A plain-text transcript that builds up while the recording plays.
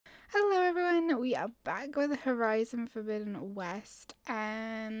we are back with Horizon Forbidden West,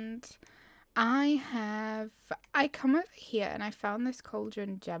 and I come over here and I found this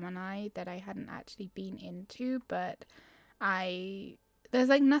cauldron Gemini that I hadn't actually been into, but there's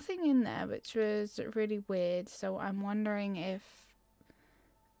like nothing in there, which was really weird. So I'm wondering if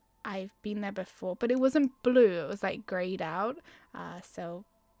I've been there before, but it wasn't blue, it was like grayed out. So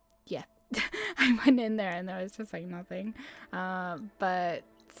yeah, I went in there and there was just like nothing. But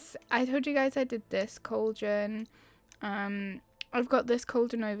I told you guys I did this cauldron. I've got this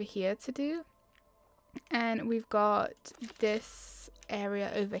cauldron over here to do, and we've got this area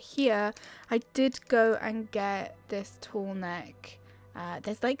over here. I did go and get this tall neck.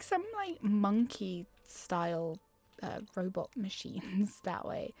 There's like some like monkey style robot machines that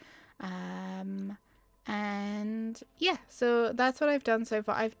way. And yeah, so that's what I've done so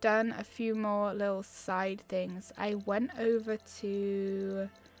far. I've done a few more little side things. I went over to,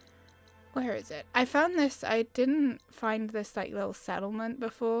 where is it? I found this, I didn't find this like little settlement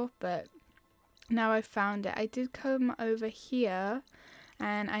before, but now I've found it. I did come over here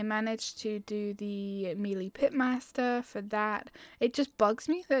and I managed to do the melee pitmaster for that. It just bugs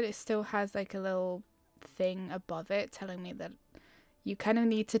me that it still has like a little thing above it telling me that you kind of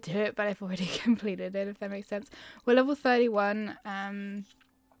need to do it, but I've already completed it, if that makes sense. We're level 31.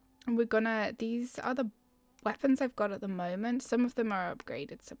 We're gonna, these are the weapons I've got at the moment. Some of them are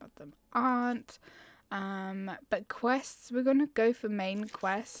upgraded, some of them aren't. But quests, we're gonna go for main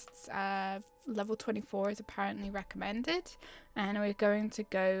quests. Level 24 is apparently recommended, and we're going to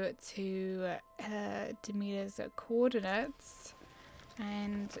go to Demeter's coordinates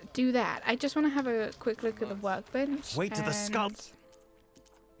and do that. I just want to have a quick look at the workbench. Wait to the sculpt.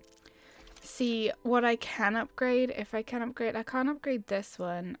 See what I can upgrade. If I can upgrade, I can't upgrade this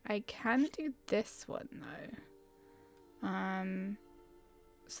one. I can do this one though.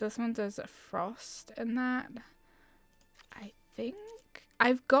 So this one does a frost in that. I think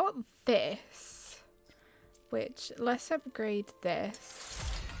I've got this, which let's upgrade this.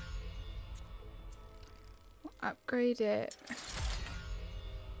 We'll upgrade it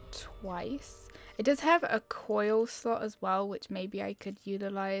twice. It does have a coil slot as well, which maybe I could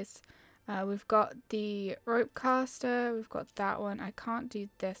utilize. We've got the rope caster, we've got that one. I can't do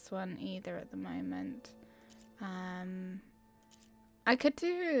this one either at the moment. I could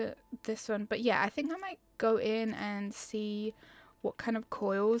do this one, but yeah, I think I might go in and see what kind of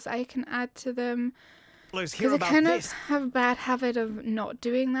coils I can add to them. Because I kind of have a bad habit of not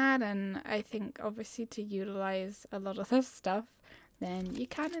doing that, and I think obviously to utilize a lot of this stuff, then you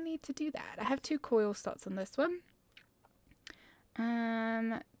kind of need to do that. I have 2 coil slots on this one.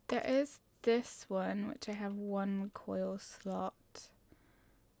 There is this one, which I have 1 coil slot.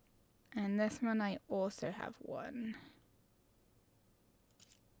 And this one I also have 1.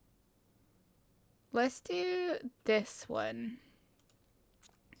 Let's do this one.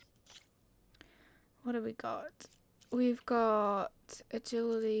 What have we got? We've got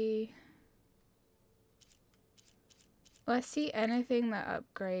agility. Let's see anything that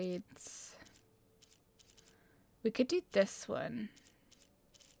upgrades. We could do this one.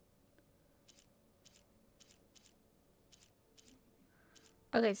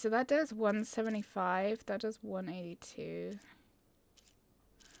 Okay, so that does 175. That does 182.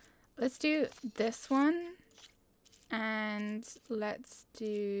 Let's do this one. And let's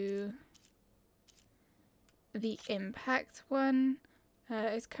do the impact one.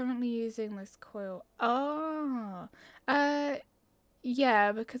 It's currently using this coil. Oh,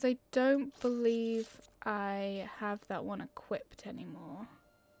 yeah, because I don't believe I have that one equipped anymore.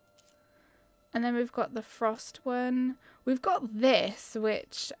 And then we've got the frost one. We've got this,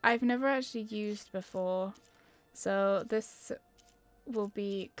 which I've never actually used before. So this will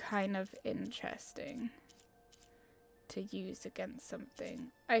be kind of interesting to use against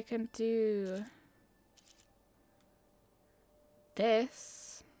something. I can do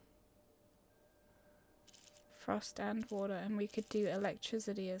this. Frost and water, and we could do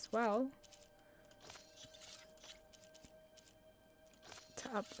electricity as well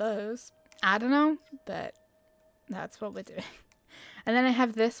to up those. I don't know, but that's what we're doing. And then I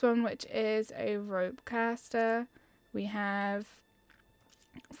have this one, which is a rope caster. We have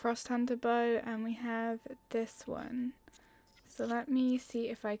frost hunter bow, and we have this one. So let me see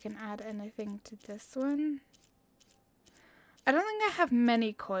if I can add anything to this one. I don't think I have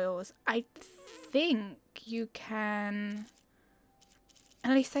many coils. I think you can,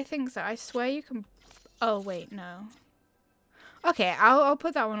 at least I think so. I swear you can. Oh wait, no. Okay, I'll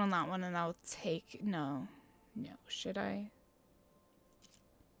put that one on that one, and I'll take, no, should I?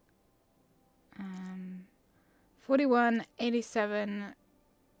 41, 87,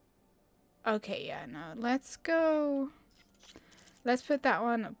 Okay, yeah, no. Let's go. Let's put that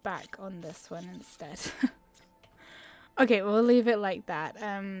one back on this one instead. Okay, we'll leave it like that.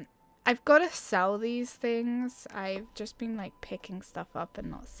 I've got to sell these things. I've just been like picking stuff up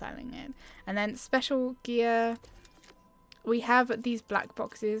and not selling it. And then special gear. We have these black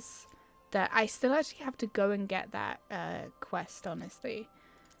boxes that I still actually have to go and get that quest, honestly.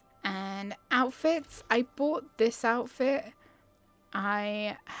 And outfits. I bought this outfit.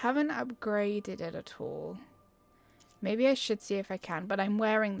 I haven't upgraded it at all. Maybe I should see if I can, but I'm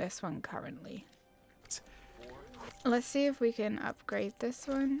wearing this one currently. Let's see if we can upgrade this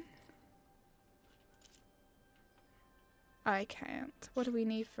one. I can't. What do we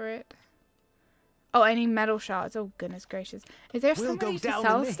need for it? Oh, I need metal shards. Oh, goodness gracious. Is there somebody to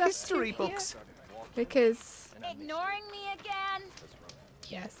sell stuff to here? Because... Ignoring me again?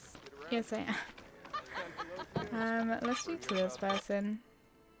 Yes. Yes, I am. Let's speak to this person.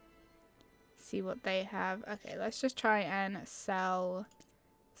 See what they have. Okay, let's just try and sell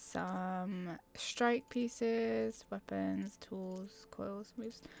some strike pieces, weapons, tools, coils,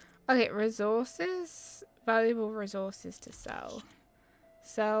 moves. Okay, resources. Valuable resources to sell.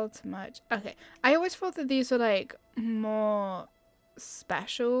 Sell to much. Okay, I always thought that these were like more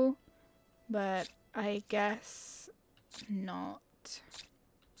special, but I guess not.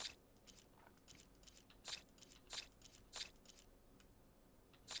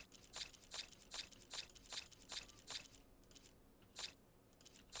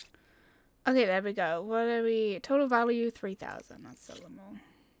 Okay, there we go. What are we? Total value 3,000. Let's sell them all.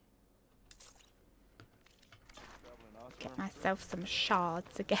 Get myself some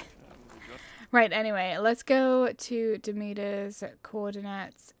shards again. Right, anyway, let's go to Demeter's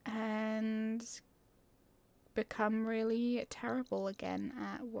coordinates and become really terrible again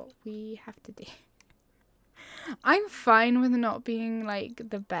at what we have to do. I'm fine with not being like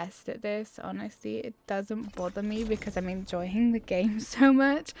the best at this, honestly. It doesn't bother me because I'm enjoying the game so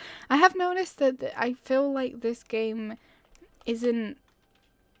much. I have noticed that I feel like this game isn't,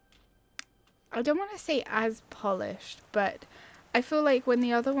 I don't want to say as polished, but I feel like when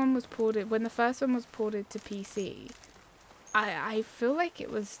the other one was ported, when the first one was ported to PC, I feel like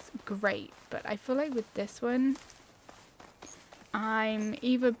it was great, but I feel like with this one, I'm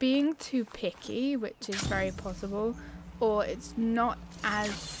either being too picky, which is very possible, or it's not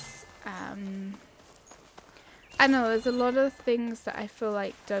as, I don't know, there's a lot of things that I feel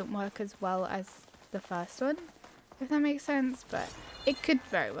like don't work as well as the first one, if that makes sense, but it could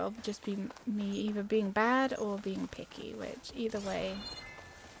very well just be me either being bad or being picky, which either way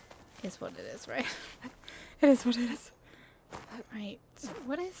is what it is, right? It is what it is. Right,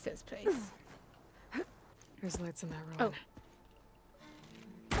 what is this place? There's lights in that room. Oh.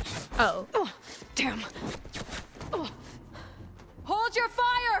 Oh. Oh, damn. Oh. Hold your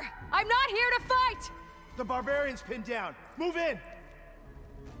fire! I'm not here to fight! The barbarian's pinned down. Move in!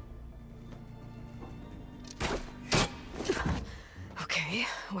 Okay,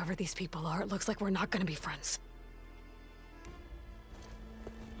 whoever these people are, it looks like we're not gonna be friends.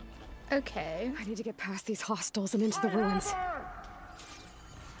 Okay. I need to get past these hostels and into the ruins.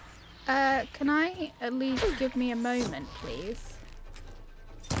 Can I at least give me a moment, please?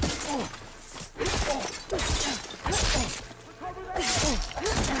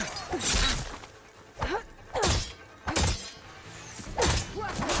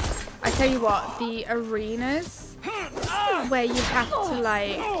 I tell you what, the arenas where you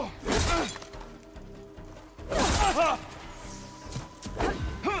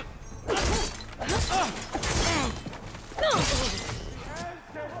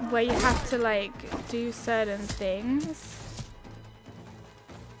have to like do certain things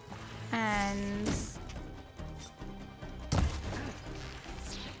and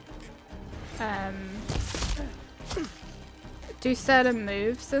do certain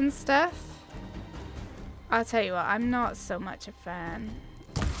moves and stuff. I'll tell you what, I'm not so much a fan.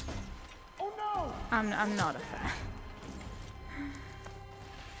 Oh no! I'm not a fan.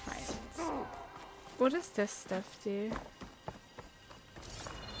 Right. What does this stuff do?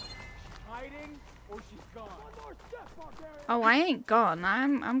 Hiding or she's gone. One more step, barbarian. Oh, I ain't gone.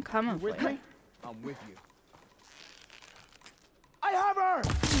 I'm coming for With you. me? I'm with you. I have her!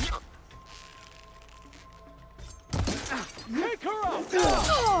 Take her out!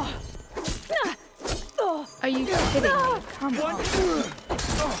 Are you kidding me? Come on.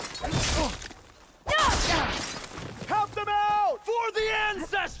 Help them out! For the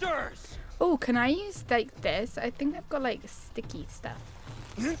ancestors! Oh, can I use like this? I think I've got like sticky stuff.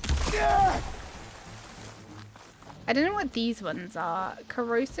 I don't know what these ones are.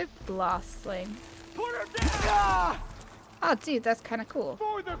 Corrosive blast sling. Put her down! Oh, dude, that's kind of cool.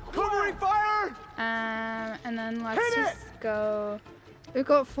 For the covering fire! And then let's just go. We've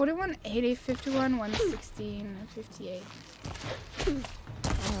got 41, 80, 51, 116, and 58.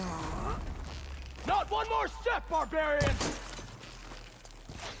 Not one more step, barbarian!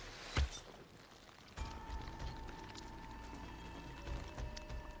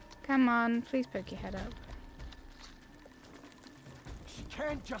 Come on, please poke your head up. She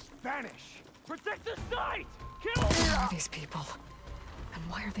can't just vanish. Protect the site! Kill Who her! are these people? And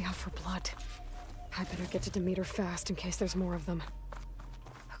why are they out for blood? I better get to Demeter fast in case there's more of them.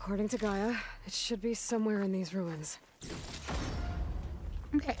 According to Gaia, it should be somewhere in these ruins.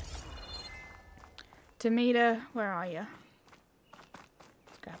 Okay. Demeter, where are you?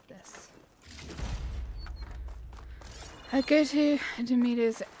 Let's grab this. I go to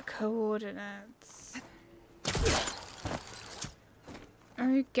Demeter's coordinates.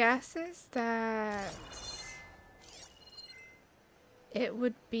 My guess is that it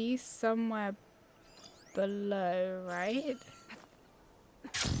would be somewhere below, right?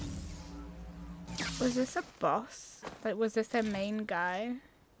 Was this a boss? Like, was this their main guy?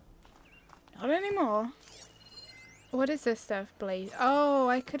 Not anymore. What is this stuff, Blaze? Oh,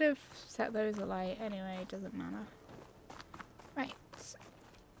 I could have set those alight. Anyway, it doesn't matter. Right.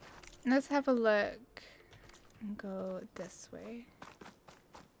 Let's have a look and go this way.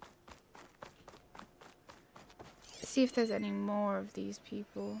 See if there's any more of these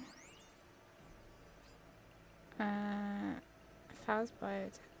people. Fast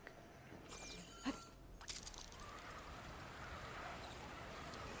biotech.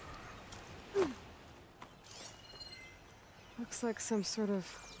 Looks like some sort of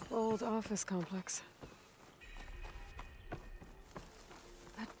old office complex.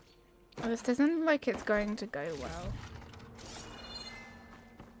 Oh, this doesn't look like it's going to go well.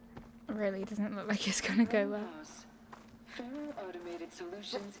 Really doesn't look like it's going to go well. Federal Automated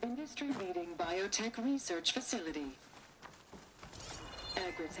Solutions industry-leading biotech research facility.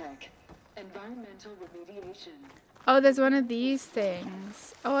 Agritech. Environmental remediation. Oh, there's one of these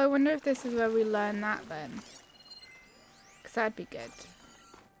things. Oh, I wonder if this is where we learn that then. Because that'd be good.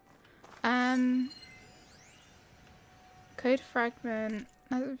 Code fragment.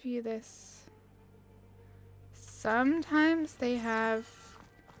 Let's view this. Sometimes they have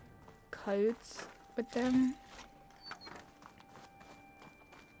codes with them.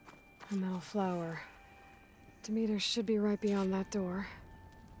 A metal flower. Demeter should be right beyond that door.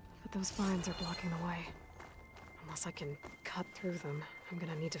 But those vines are blocking the way. Unless I can cut through them, I'm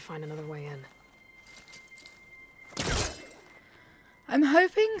gonna need to find another way in. I'm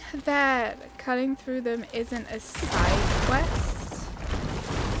hoping that cutting through them isn't a side quest.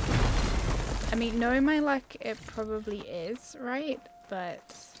 I mean, knowing my luck, it probably is, right?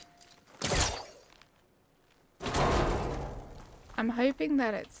 But I'm hoping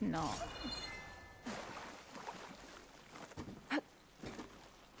that it's not. A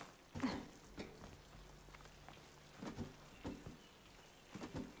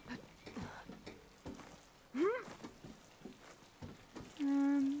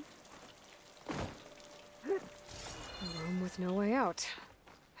room with no way out.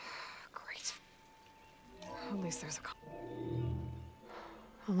 Great. At least there's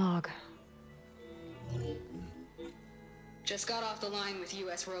a log. Just got off the line with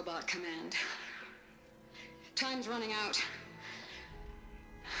U.S. Robot Command. Time's running out.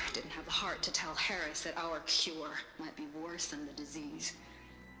 Didn't have the heart to tell Harris that our cure might be worse than the disease.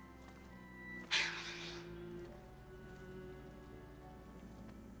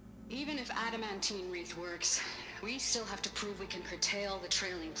 Even if adamantine wreath works, we still have to prove we can curtail the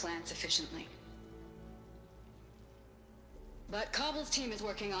trailing plants efficiently. But Cobble's team is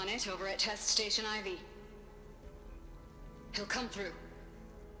working on it over at Test Station Ivy. He'll come through.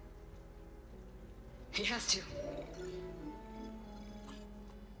 He has to.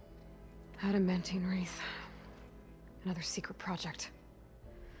 Adamantine wreath. Another secret project.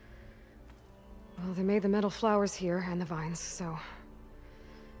 Well, they made the metal flowers here and the vines, so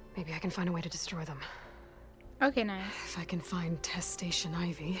maybe I can find a way to destroy them. Okay, nice. If I can find Test Station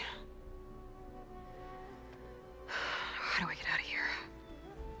Ivy. How do I get out of here?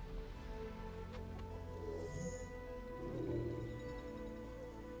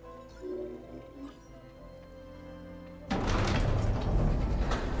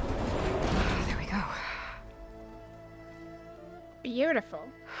 There we go. Beautiful.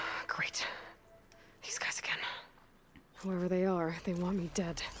 Great. These guys again. Whoever they are, they want me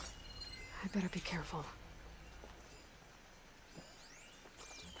dead. I better be careful.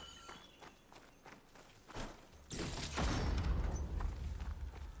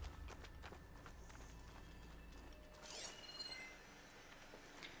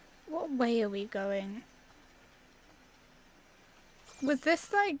 What way are we going? Was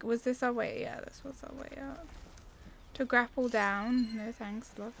this our way? Yeah, this was our way out. To grapple down. No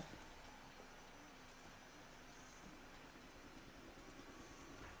thanks, love.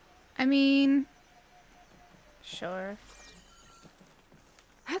 I mean, sure.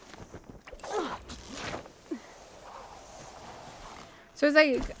 So it's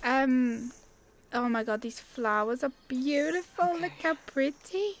like, oh my god, these flowers are beautiful. Okay. Look how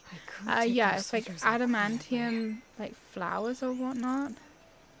pretty. Yeah, it's like adamantium, like flowers or whatnot.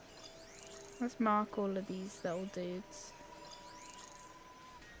 Let's mark all of these little dudes.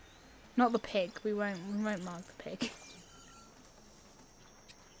 Not the pig. We won't mark the pig.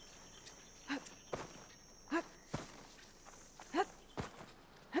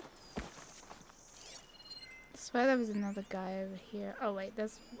 I swear there was another guy over here. Oh wait,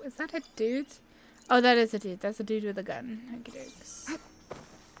 is that a dude? Oh, that is a dude. That's a dude with a gun. Okay,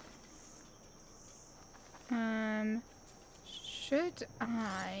 should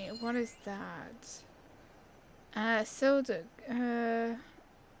I? What is that? Silder.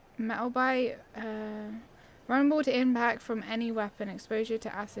 Metal bite. Vulnerable to impact from any weapon. Exposure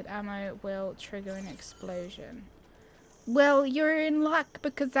to acid ammo will trigger an explosion. Well, you're in luck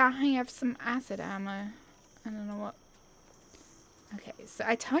because I have some acid ammo. I don't know what. Okay, so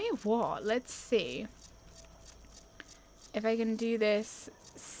I tell you what, let's see if I can do this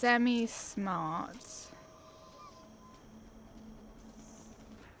semi-smart.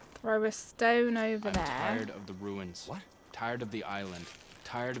 Throw a stone over there. I'm tired of the ruins. What? Tired of the island.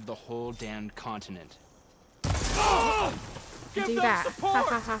 Tired of the whole damned continent. Oh! Give Do them that. support!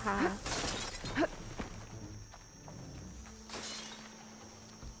 Ha ha ha ha.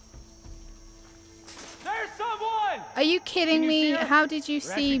 There's someone! Are you kidding Can you me? see her? How did you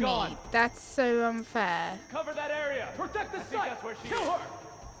Where's see she me? gone? That's so unfair. Cover that area! Protect the site! That's where she Kill her!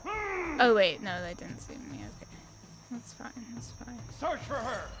 Oh wait, no, they didn't see me. Okay. That's fine, that's fine. Search for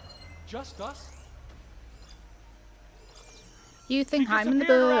her! Just us? You think She I'm in the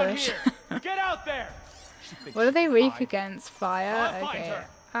disappeared around bush? here. Get out there! What do they weak I- against? Fire? I'll find Okay. her.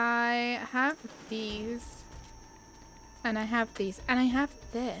 I have these. And I have these. And I have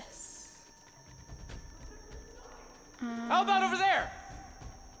this. How about over there?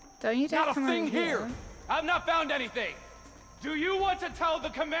 Don't you dare Not a come thing over here! I've not found anything! Do you want to tell the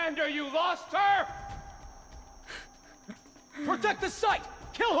commander you lost her? Protect the site!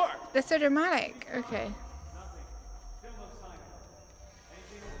 Kill her! They're so dramatic. Okay.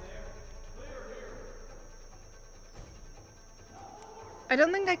 I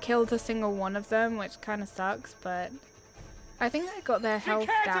don't think I killed a single one of them, which kind of sucks, but I think I got their health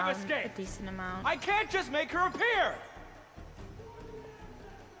can't have down a escaped. decent amount. I can't just make her appear!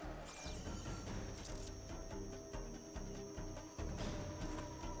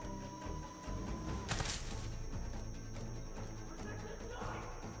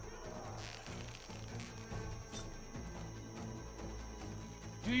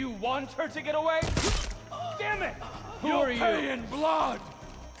 Do you want her to get away? Damn it! Who are you? Pay in blood!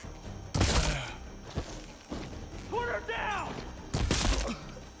 Put her down!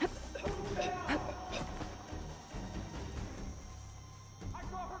 I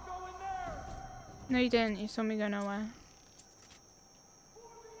saw her go in there! No, you didn't. You saw me go nowhere.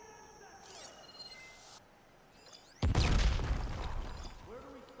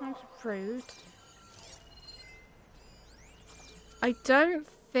 That's rude. I don't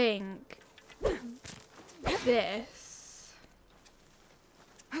think this.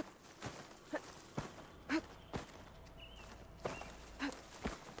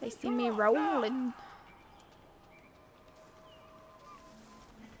 They see me rolling.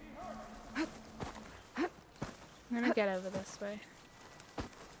 I'm gonna get over this way.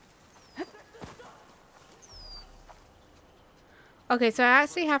 Okay, so I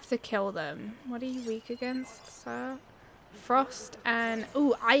actually have to kill them. What are you weak against, sir? Frost and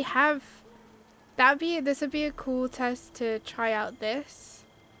ooh, I have. This would be a cool test to try out this.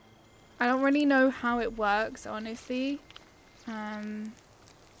 I don't really know how it works, honestly.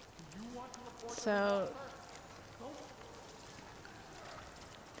 So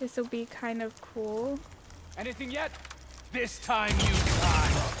this will be kind of cool. Anything yet? This time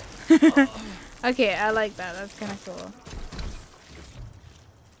you die. Okay, I like that. That's kind of cool.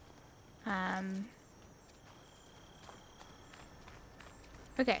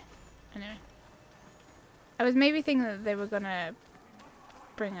 Okay. Anyway, I was maybe thinking that they were gonna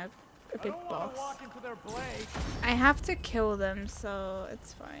bring a big boss. I have to kill them, so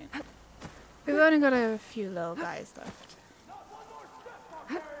it's fine. We've only got a few little guys left.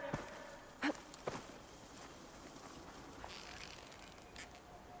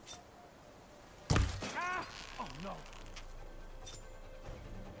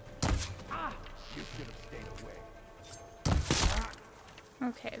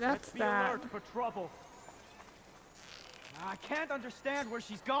 Okay, that's Let's be that. alert for trouble. I can't understand where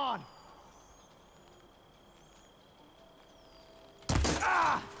she's gone.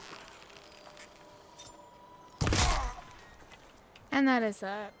 Ah! And that is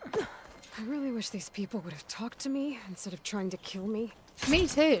that. I really wish these people would have talked to me instead of trying to kill me. Me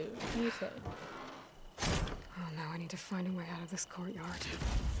too. Me too. Oh no, I need to find a way out of this courtyard.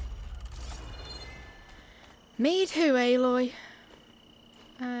 Me too, Aloy.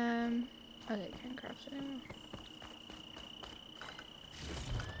 Okay, can't craft it anymore.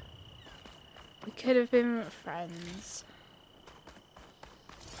 We could have been friends.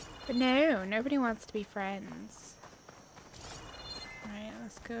 But no, nobody wants to be friends. Right,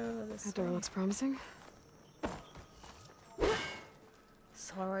 let's go this That door way. looks promising.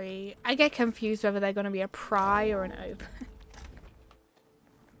 Sorry. I get confused whether they're going to be a pry or an open.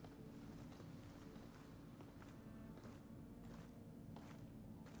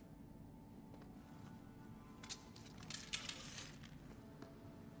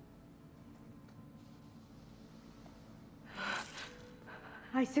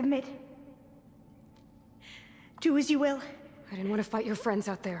 I submit. Do as you will. I didn't want to fight your friends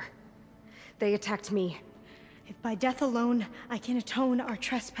out there. They attacked me. If by death alone I can atone our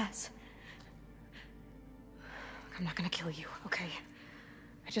trespass. I'm not gonna kill you, okay?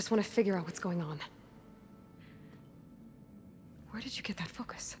 I just want to figure out what's going on. Where did you get that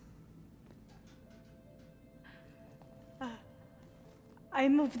focus? I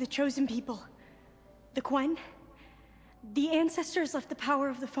am of the chosen people. The Quen. The ancestors left the power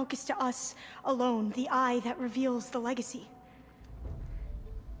of the focus to us alone, the eye that reveals the legacy.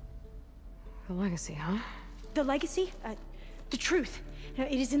 The legacy, huh? The legacy? The truth.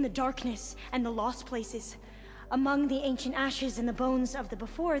 It is in the darkness and the lost places, among the ancient ashes and the bones of the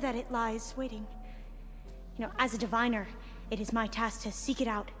before that it lies waiting. As a diviner, it is my task to seek it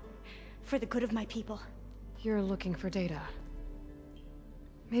out, for the good of my people. You're looking for data.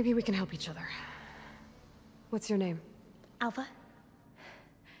 Maybe we can help each other. What's your name? Alva?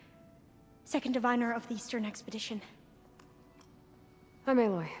 Second diviner of the Eastern Expedition. I'm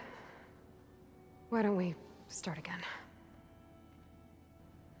Aloy. Why don't we start again?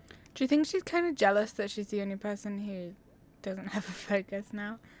 Do you think she's kind of jealous that she's the only person who doesn't have a focus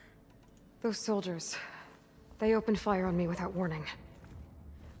now? Those soldiers, they opened fire on me without warning.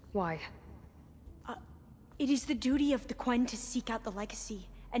 Why? It is the duty of the Quen to seek out the legacy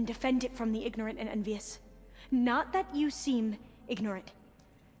and defend it from the ignorant and envious. Not that you seem ignorant.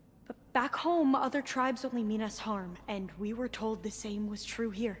 But back home, other tribes only mean us harm, and we were told the same was true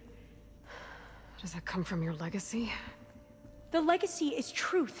here. Does that come from your legacy? The legacy is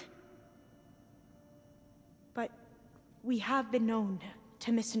truth. But we have been known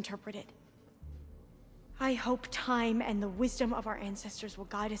to misinterpret it. I hope time and the wisdom of our ancestors will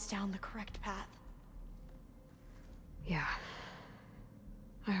guide us down the correct path. Yeah.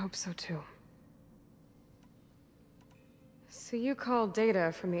 I hope so too. So you call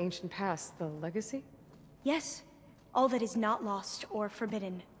data from the ancient past the legacy? Yes, all that is not lost or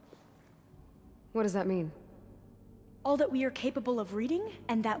forbidden. What does that mean? All that we are capable of reading,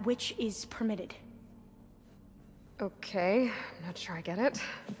 and that which is permitted. Okay, I'm not sure I get it.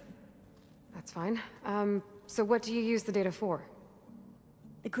 That's fine. So what do you use the data for?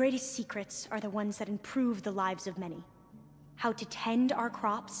 The greatest secrets are the ones that improve the lives of many. How to tend our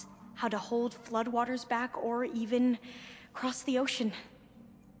crops, how to hold floodwaters back, or even cross the ocean.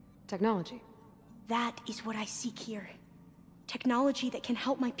 Technology. That is what I seek here. Technology that can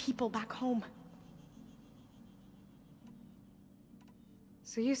help my people back home.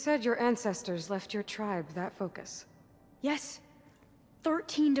 So you said your ancestors left your tribe that focus? Yes.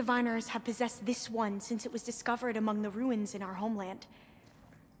 13 diviners have possessed this one since it was discovered among the ruins in our homeland.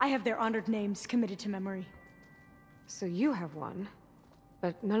 I have their honored names committed to memory. So you have one,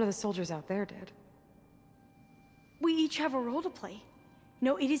 but none of the soldiers out there did. We each have a role to play.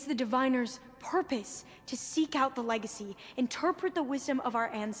 No, it is the diviner's purpose to seek out the legacy, interpret the wisdom of our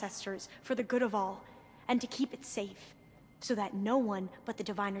ancestors for the good of all, and to keep it safe, so that no one but the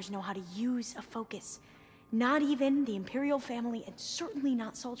diviners know how to use a focus. Not even the Imperial family, and certainly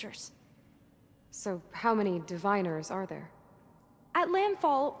not soldiers. So how many diviners are there? At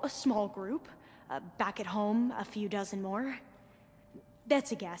Landfall, a small group. Back at home, a few dozen more.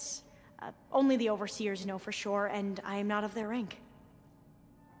 That's a guess. Only the overseers know for sure, and I am not of their rank.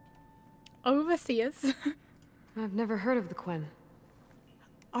 Overseers? I've never heard of the Quen.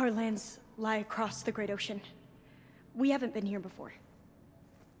 Our lands lie across the Great Ocean. We haven't been here before.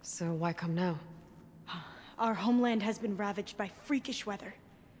 So why come now? Our homeland has been ravaged by freakish weather.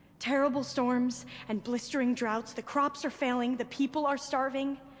 Terrible storms and blistering droughts, the crops are failing, the people are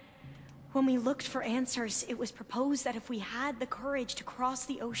starving. When we looked for answers, it was proposed that if we had the courage to cross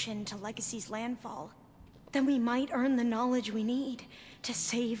the ocean to Legacy's landfall, then we might earn the knowledge we need to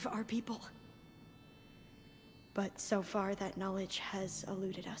save our people. But so far, that knowledge has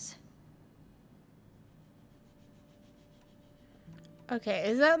eluded us. Okay,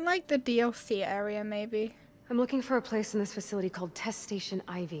 is that like the DLC area maybe? I'm looking for a place in this facility called Test Station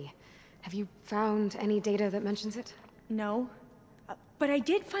Ivy. Have you found any data that mentions it? No. But I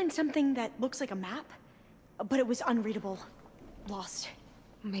did find something that looks like a map, but it was unreadable. Lost.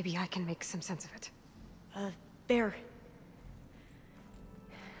 Maybe I can make some sense of it. There.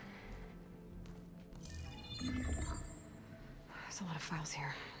 There's a lot of files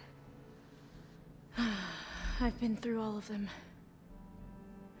here. I've been through all of them.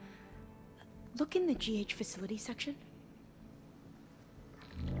 Look in the GH facility section.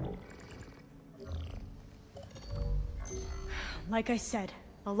 Like I said,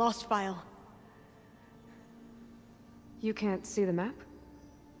 a lost file. You can't see the map?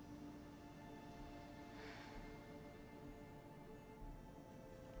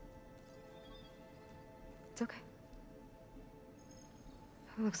 It's okay.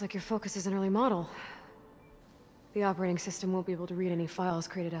 It looks like your focus is an early model. The operating system won't be able to read any files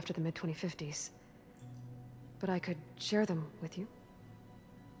created after the mid-2050s. But I could share them with you.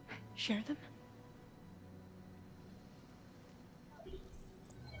 Share them?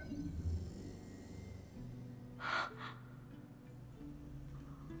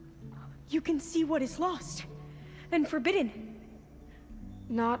 You can see what is lost and forbidden.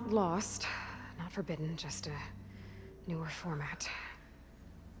 Not lost, not forbidden, just a newer format.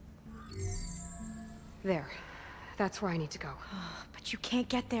 There. That's where I need to go. But you can't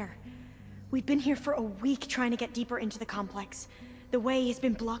get there. We've been here for a week trying to get deeper into the complex. The way has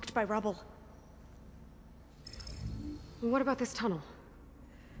been blocked by rubble. What about this tunnel?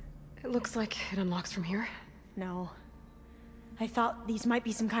 It looks like it unlocks from here. No. I thought these might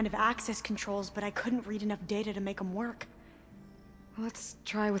be some kind of access controls, but I couldn't read enough data to make them work. Let's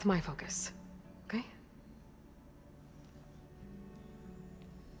try with my focus, okay?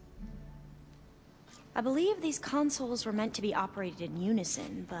 I believe these consoles were meant to be operated in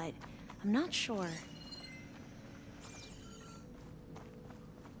unison, but I'm not sure.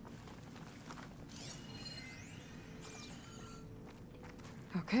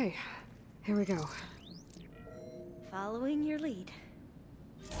 Okay, here we go. Following your lead.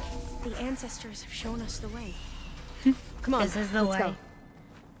 The ancestors have shown us the way. Come on, This is the let's way. go.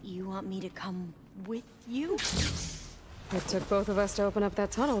 You want me to come with you? It took both of us to open up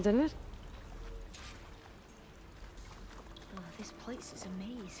that tunnel, didn't it? Oh, this place is a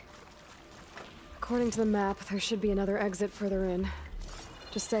maze. According to the map, there should be another exit further in.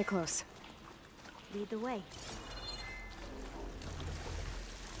 Just stay close. Lead the way.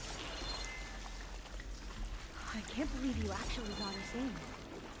 I can't believe you actually got us in.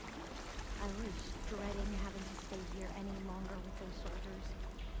 I was dreading having to stay here any longer with those soldiers.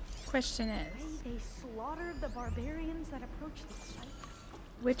 Question Hey, is, they slaughtered the barbarians that approached the site.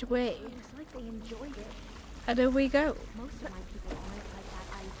 which way? It was like they enjoyed it. How do we go? Most of my people aren't like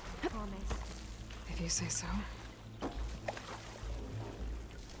that, I promise. If you say so.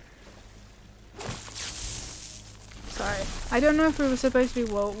 Sorry. I don't know if we were supposed to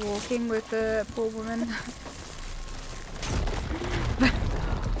be walking with the poor woman.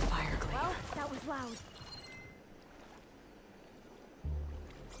 Fire clean. Well, that was loud.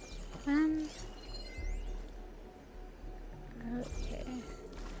 Okay.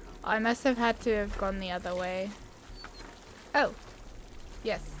 I must have had to have gone the other way. Oh.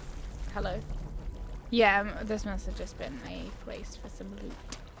 Yes. Hello. Yeah, this must have just been a place for some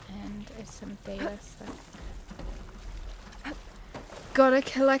loot and some data stuff. Gotta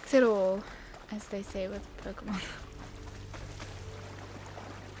collect it all, as they say with Pokemon.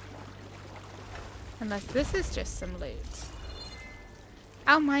 Unless this is just some loot.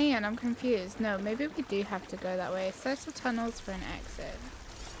 Oh man, I'm confused. No, maybe we do have to go that way. Search the tunnels for an exit.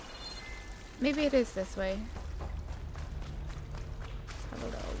 Maybe it is this way. Let's have a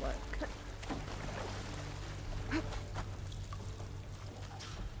little look.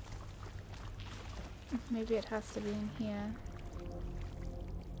 Maybe it has to be in here.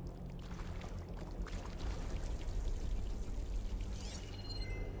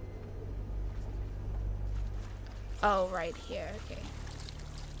 Oh, right here, okay.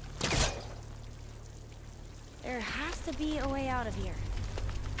 There has to be a way out of here.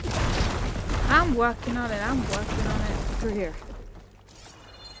 I'm working on it, I'm working on it. Through here.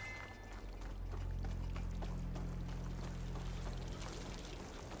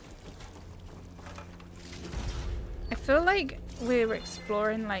 feel like we're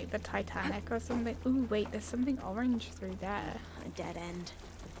exploring like the Titanic or something. Ooh, wait, there's something orange through there. A dead end.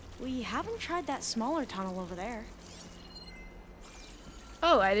 We haven't tried that smaller tunnel over there.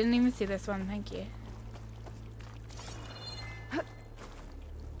 Oh, I didn't even see this one. Thank you.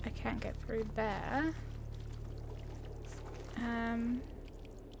 I can't get through there.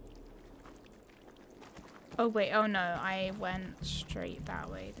 Oh wait, oh no, I went straight that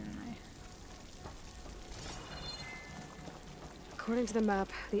way, didn't I? According to the map,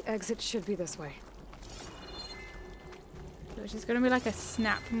 the exit should be this way. Which is gonna be like a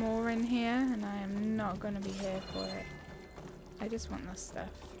snap more in here, and I am not gonna be here for it. I just want this stuff.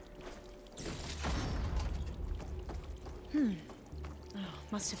 Oh,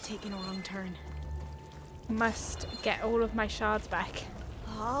 must have taken a wrong turn. Must get all of my shards back.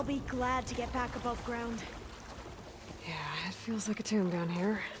 I'll be glad to get back above ground. Yeah, it feels like a tomb down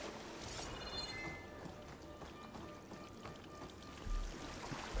here.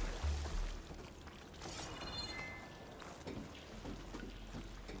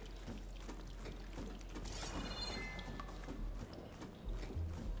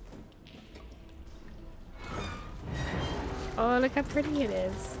 Oh, look how pretty it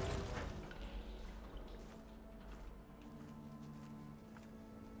is.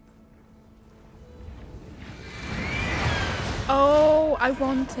 Oh, I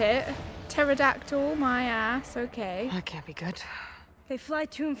want it. Pterodactyl, my ass. Okay. That can't be good. They fly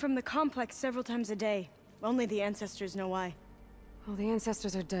to and from the complex several times a day. Only the ancestors know why. Well, the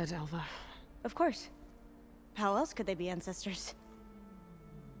ancestors are dead, Elva. Of course. How else could they be ancestors?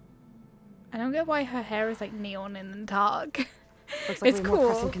 I don't get why her hair is like neon in the dark. Looks like It's we have more cool.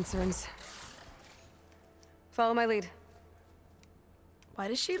 pressing concerns. Follow my lead. Why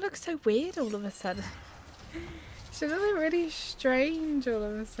does she look so weird all of a sudden? She does look really strange all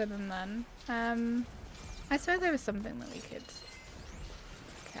of a sudden then. I swear there was something that we could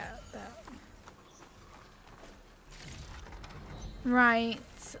look at that. Right,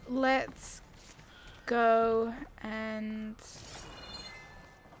 let's go and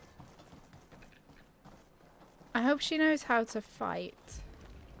I hope she knows how to fight.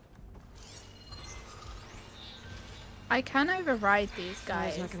 I can override these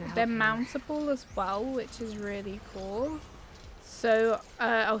guys. They're mountable as well, which is really cool. So,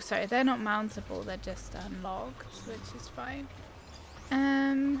 oh sorry, they're not mountable, they're just unlocked, which is fine.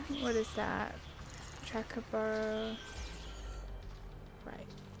 What is that? Tracker burrow. Right.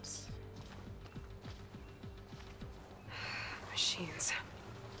 Machines.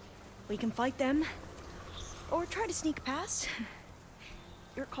 We can fight them. Or try to sneak past.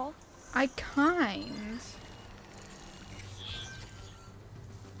 Your call. I kind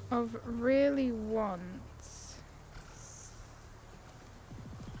of really want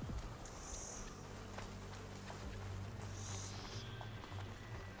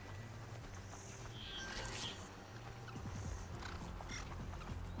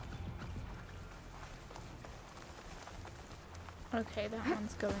okay, that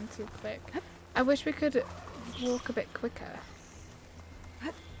one's going too quick. I wish we could walk a bit quicker.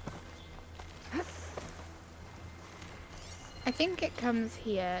 I think it comes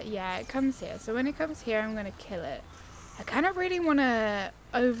here. Yeah, it comes here. So when it comes here, I'm going to kill it. I kind of really want to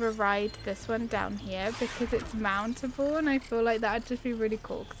override this one down here because it's mountable and I feel like that would just be really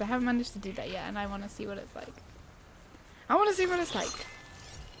cool because I haven't managed to do that yet and I want to see what it's like. I want to see what it's like.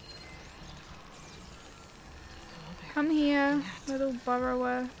 Come here, little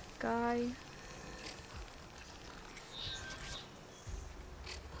burrower guy.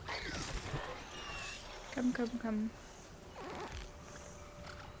 Come, come, come.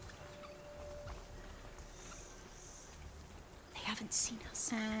 They haven't seen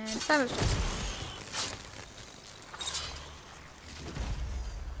us. And savage.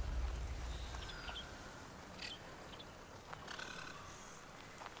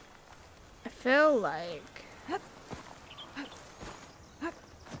 I feel like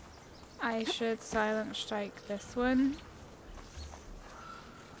I should silent strike this one.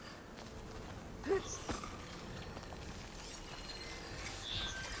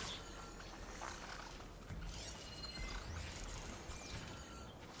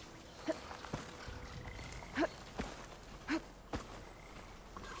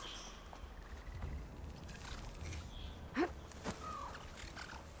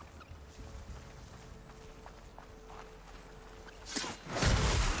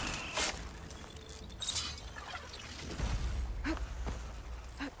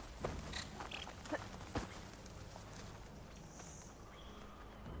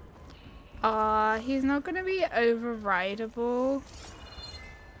 He's not gonna be overrideable.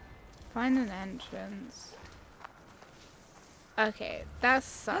 Find an entrance. Okay, that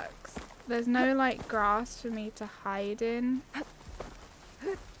sucks. There's no like grass for me to hide in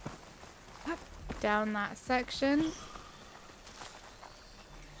down that section.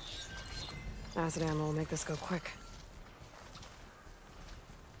 Acid ammo will make this go quick.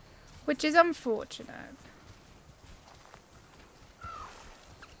 Which is unfortunate.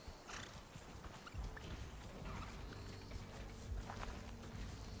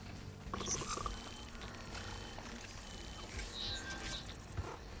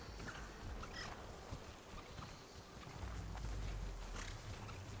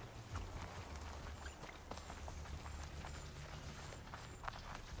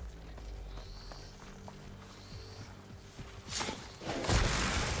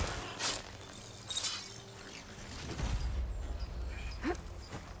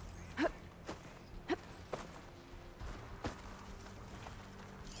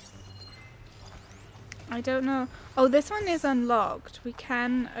 I don't know. Oh, this one is unlocked. We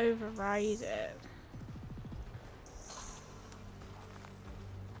can override it.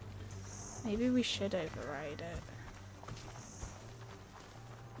 Maybe we should override it.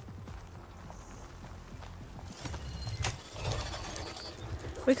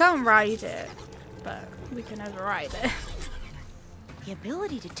 We can't ride it, but we can override it. The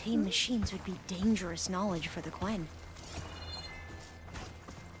ability to tame machines would be dangerous knowledge for the Quen.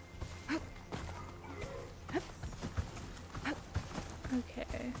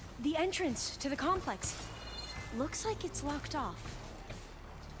 Okay. The entrance to the complex. Looks like it's locked off.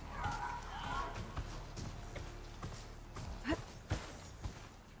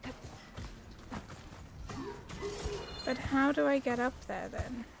 But how do I get up there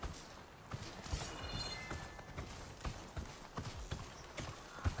then?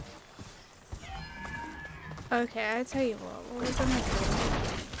 Okay, I tell you what we're gonna do.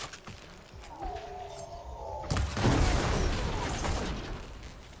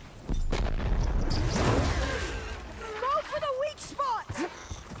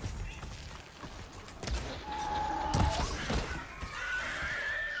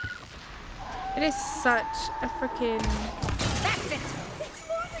 It is such a freaking. That's it. It's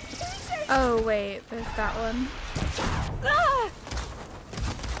moving pieces. Oh wait, there's that one. Ah!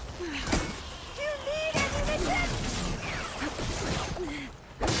 Do you need ammunition?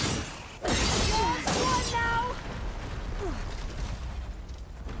 Just one now.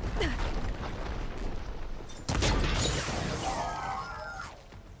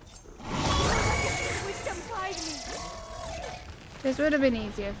 Wisdom guide me. This would have been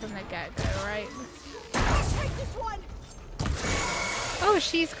easier from the get-go, right? Take this one. Oh,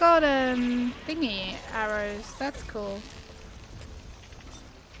 she's got thingy arrows. That's cool.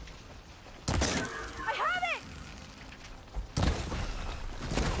 I have it.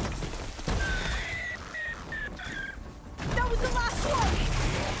 That was the last one.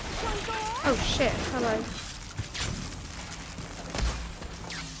 Oh shit! Hello.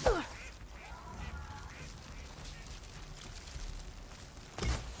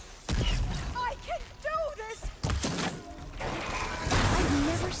 I can do this. I've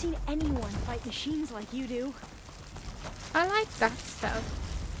never seen anyone fight machines like you do. I like that stuff.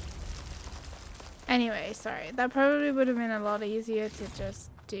 Anyway, sorry. That probably would have been a lot easier to just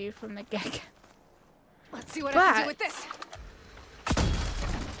do from the get-go. Let's see what I can do But- with this.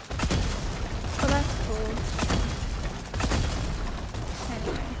 Oh, that's cool.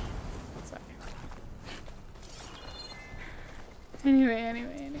 Anyway. Sorry.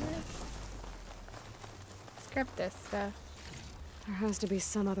 Anyway. Let's grab this stuff. There has to be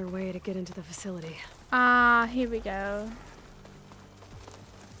some other way to get into the facility. Ah, here we go.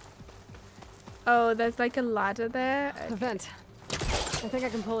 Oh, there's like a ladder there. A vent. I think I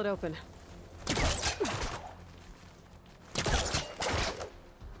can pull it open.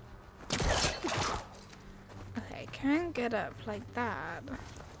 Okay, can't get up like that.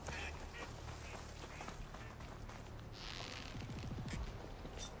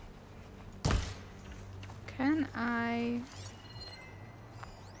 Can I?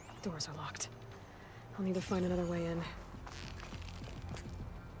 Doors are locked. I'll need to find another way in.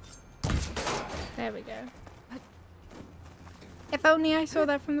 There we go. If only I saw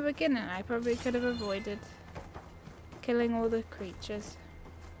that from the beginning, I probably could have avoided killing all the creatures.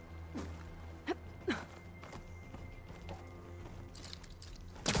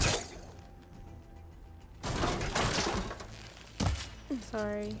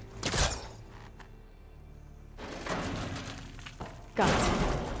 Sorry. Got it.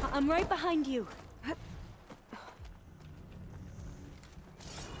 I'm right behind you.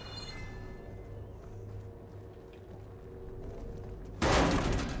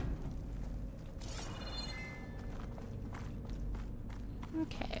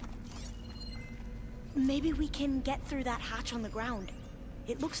 Maybe we can get through that hatch on the ground.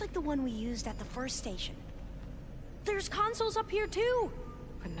 It looks like the one we used at the first station. There's consoles up here too!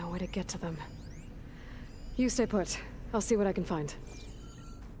 But no way to get to them. You stay put. I'll see what I can find.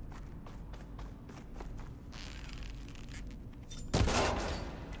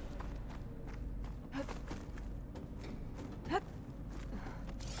 There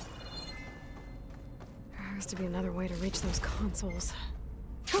has to be another way to reach those consoles.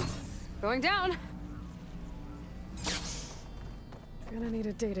 Going down! Gonna need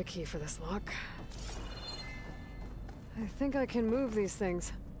a data key for this lock. I think I can move these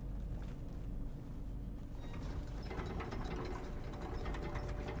things.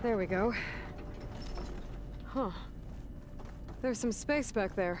 There we go. Huh. There's some space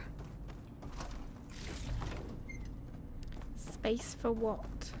back there. Space for what?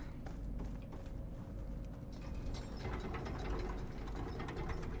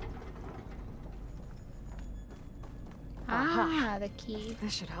 Ah, the key.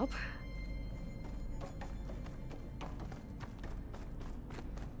 This should help.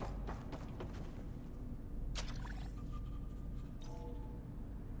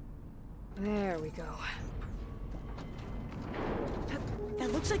 There we go.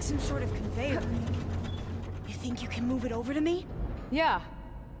 That looks like some sort of conveyor. You think you can move it over to me? Yeah.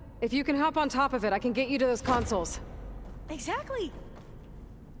 If you can hop on top of it, I can get you to those consoles. Exactly.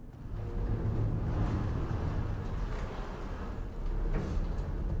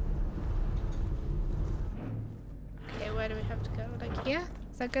 Okay, where do we have to go? Like here?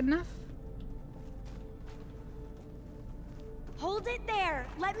 Is that good enough? Hold it there.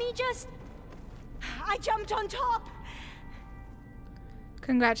 Let me just... I jumped on top.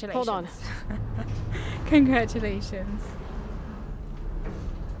 Congratulations. Hold on. Congratulations.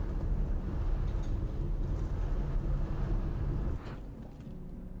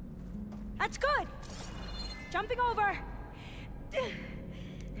 That's good. Jumping over.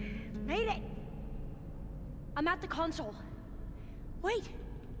 Made it. I'm at the console. Wait.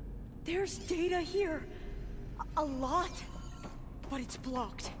 There's data here. A lot. But it's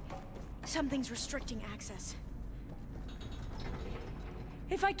blocked. Something's restricting access.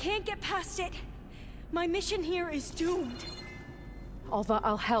 If I can't get past it, my mission here is doomed. Alva,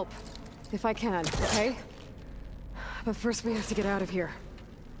 I'll help. If I can, okay? But first we have to get out of here.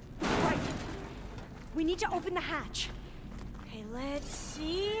 Right. We need to open the hatch. Okay, let's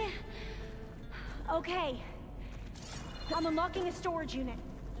see. Okay. I'm unlocking a storage unit.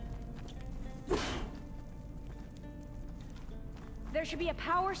 There should be a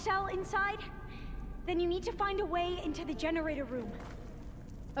power cell inside. Then you need to find a way into the generator room.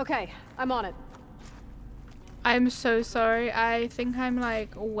 Okay, I'm on it. I'm so sorry. I think I'm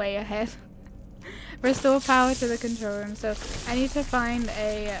like way ahead. Restore power to the control room. So I need to find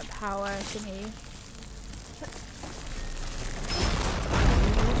a power thingy.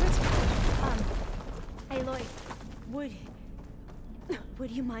 Aloy, would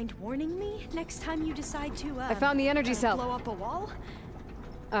you mind warning me next time you decide to I found the energy cell. blow up a wall?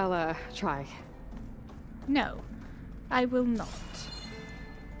 I'll try. No, I will not.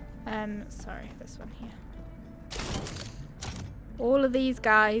 Sorry, this one here. All of these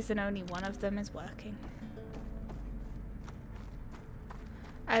guys and only one of them is working.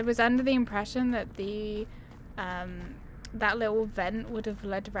 I was under the impression that the that little vent would have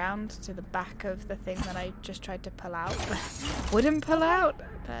led around to the back of the thing that I just tried to pull out, but wouldn't pull out.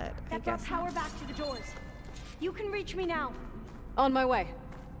 But I That brought guess power not. back to the doors. You can reach me now. On my way.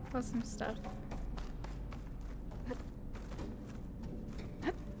 Awesome stuff.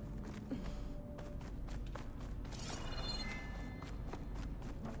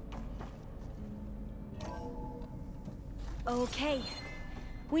 Okay.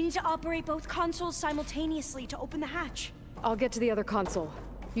 We need to operate both consoles simultaneously to open the hatch. I'll get to the other console.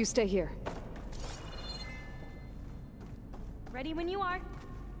 You stay here. Ready when you are.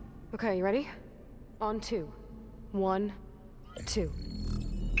 Okay, you ready? On 2. 1, 2.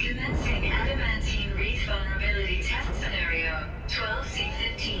 Commencing adamantine wreath vulnerability test scenario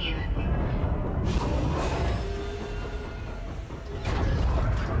 12C15.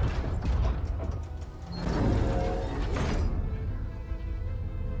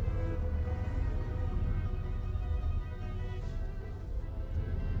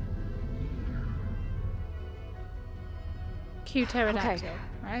 Q pterodactyl,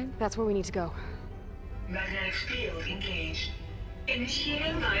 right? That's where we need to go. Magnetic field engaged.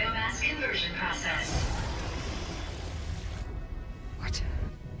 Initiating biomass conversion process. What?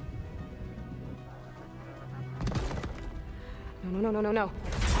 No.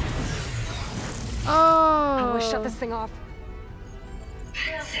 Oh! I will shut this thing off.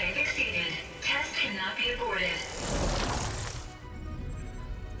 Failsafe exceeded. Test cannot be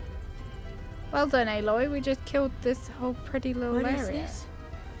Well done, Aloy. We just killed this whole pretty little What area. is this?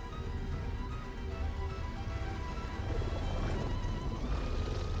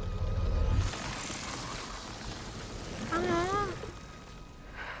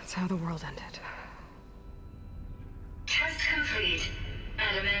 That's how the world ended. Test complete.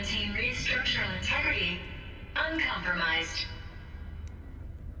 Adamantine reed structural integrity uncompromised.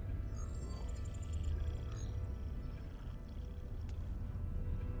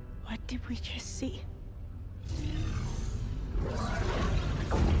 What did we just see?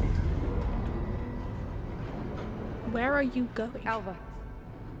 Where are you going? Alva.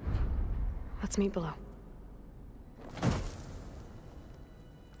 Let's meet below. I'm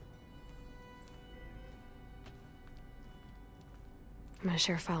gonna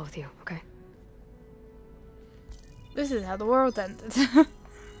share a file with you, okay? This is how the world ended.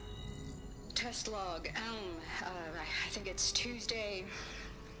 Test log, I think it's Tuesday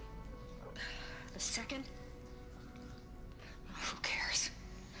the 2nd? Who cares?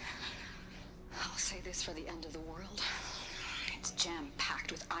 I'll say this for the end of the world. It's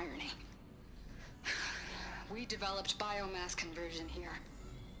jam-packed with irony. We developed biomass conversion here.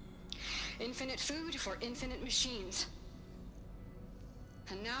 Infinite food for infinite machines.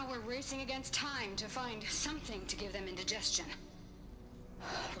 And now we're racing against time to find something to give them indigestion.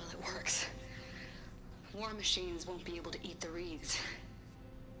 Well, it works. War machines won't be able to eat the wreaths.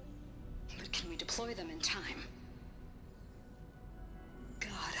 But can we deploy them in time?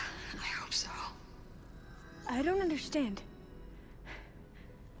 God, I hope so. I don't understand.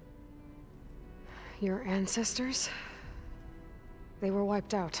 Your ancestors? They were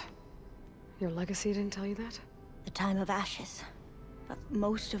wiped out. Your legacy didn't tell you that? The time of ashes. But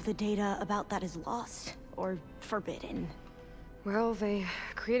most of the data about that is lost, or forbidden. Well, they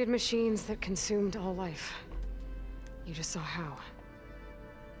created machines that consumed all life. You just saw how.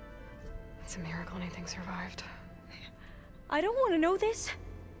 It's a miracle anything survived. I don't want to know this.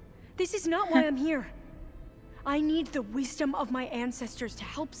 This is not why I'm here. I need the wisdom of my ancestors to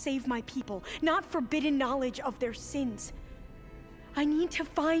help save my people, not forbidden knowledge of their sins. I need to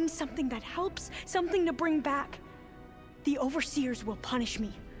find something that helps, something to bring back. The overseers will punish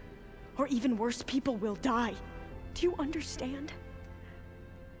me. Or even worse, people will die. Do you understand?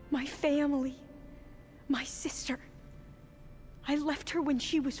 My family. My sister. I left her when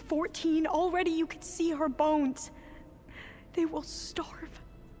she was 14. Already you could see her bones. They will starve.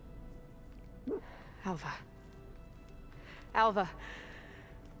 Alva. Alva.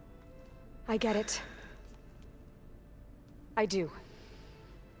 I get it. I do.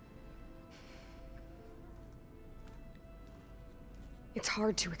 It's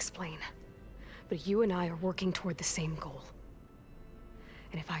hard to explain, but you and I are working toward the same goal.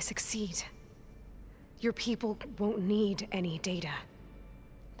 And if I succeed, your people won't need any data.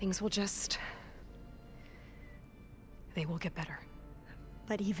 Things will just... they will get better.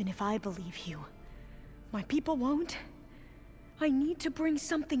 But even if I believe you, my people won't. I need to bring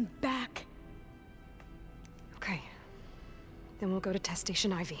something back. Okay. Then we'll go to Test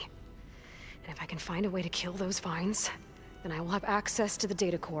Station Ivy. And if I can find a way to kill those vines, then I will have access to the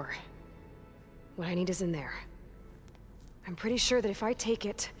data core. What I need is in there. I'm pretty sure that if I take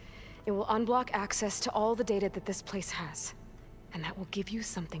it, it will unblock access to all the data that this place has. And that will give you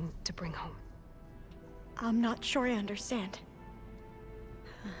something to bring home. I'm not sure I understand.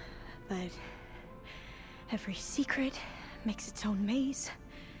 But every secret makes its own maze.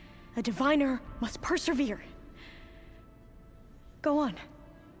 A diviner must persevere. Go on.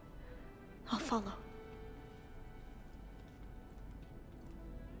 I'll follow.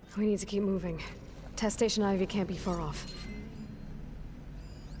 We need to keep moving. Test Station Ivy can't be far off.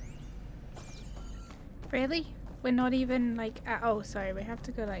 Really? We're not even like oh, sorry, we have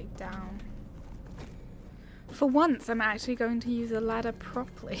to go like down. For once, I'm actually going to use a ladder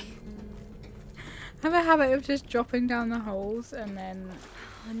properly. I have a habit of just dropping down the holes and then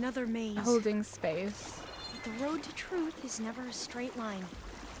Another maze. holding space. The road to truth is never a straight line.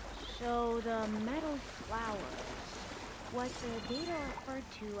 So the metal flowers, what the data referred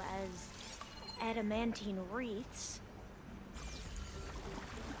to as adamantine wreaths,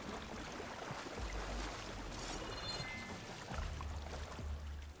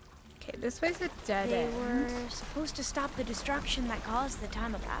 Okay, this way's a dead they end. were supposed to stop the destruction that caused the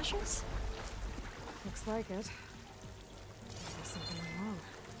time of ashes? Looks like it. There's something wrong.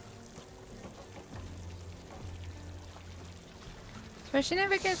 But she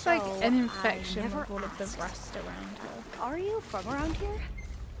never gets like So, an I infection never with all of the asked. rust around her. Are you from around here?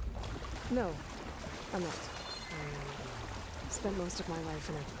 No, I'm not. I spent most of my life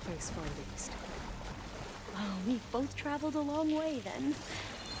in a place far to the east. Oh, we've both traveled a long way then.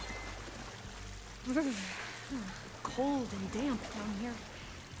 Cold and damp down here.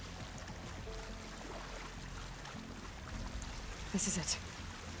 This is it.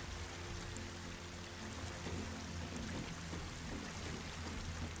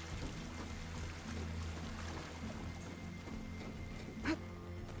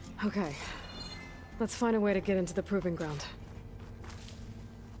 Okay. Let's find a way to get into the proving ground.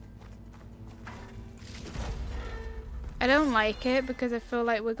 I don't like it because I feel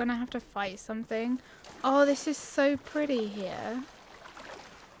like we're gonna have to fight something. Oh, this is so pretty here.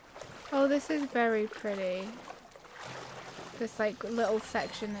 Oh, this is very pretty. This like little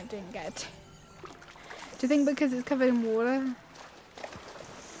section that didn't get to. Do you think because it's covered in water?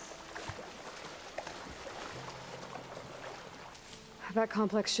 That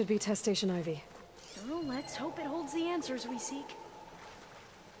complex should be test station Ivy. Well, let's hope it holds the answers we seek.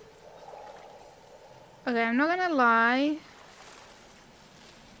 Okay, I'm not gonna lie.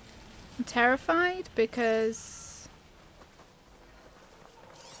 I'm terrified because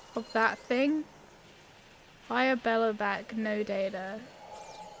of that thing. Fire bellow back, no data.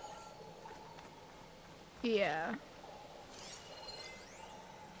 Yeah.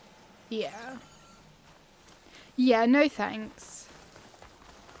 Yeah. Yeah, no thanks.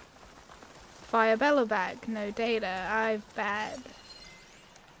 Fire bellow back, no data. I've bad.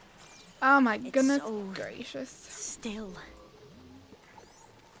 Oh my goodness so gracious. Still.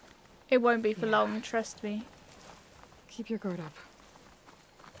 It won't be for long, trust me. Keep your guard up.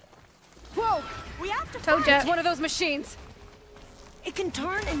 Whoa! We have to Told find ya. It's one of those machines. It can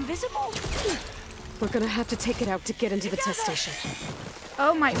turn invisible. We're gonna have to take it out to get into the test station.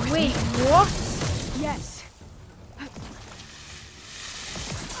 Oh my, wait, what? Yes.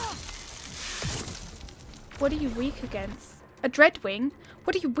 What are you weak against? A Dreadwing?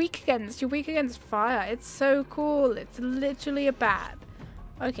 What are you weak against? You're weak against fire. It's so cool. It's literally a bat.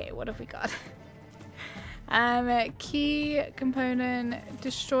 Okay, what have we got? Key component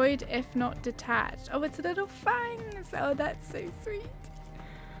destroyed if not detached. Oh, it's a little fangs. Oh, that's so sweet.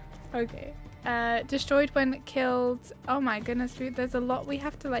 Okay. Destroyed when killed. Oh my goodness, dude. There's a lot we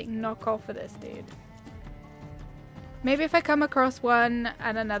have to like knock off of this, dude. Maybe if I come across one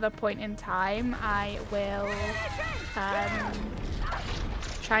at another point in time, I will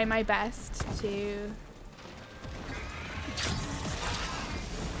try my best to...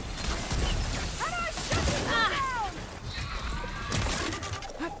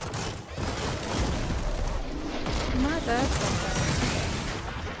 Mother.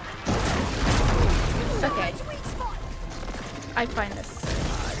 Okay. I find this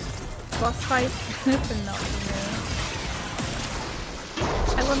boss fight is not for me.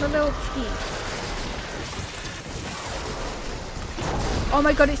 I want the little teeth. Oh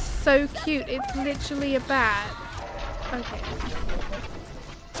my god, it's so cute. It's literally a bat. Okay.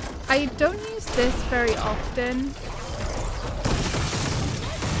 I don't use this very often.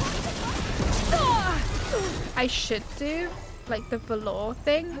 I should do, like the velour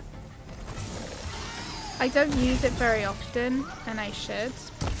thing. I don't use it very often, and I should,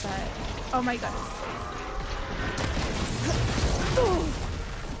 but oh my god, it's so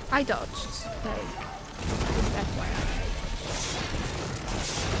I dodged, like, FYI.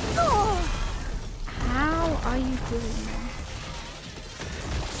 How are you doing this?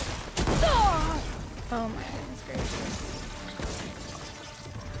 Oh my goodness gracious.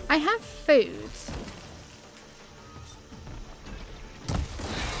 I have food.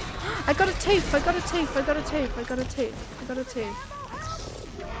 I got a tooth, I got a tooth, I got a tooth, I got a tooth, I got a tooth.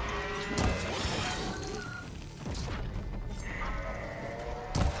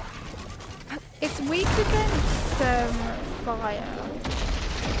 It's weak against fire.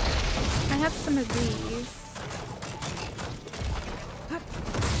 I have some of these.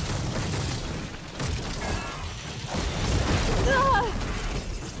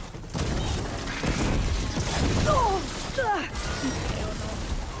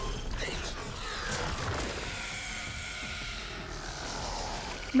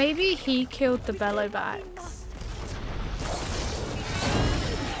 Maybe he killed the bellowbacks.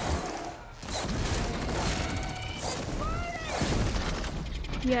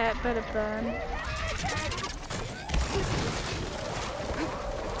 Yeah, it better burn.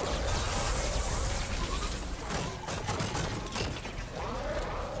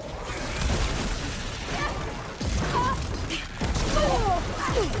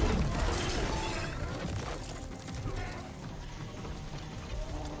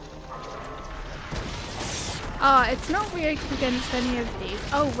 Ah, it's not weak against any of these.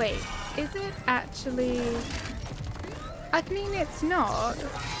 Oh wait, is it actually? I mean, it's not.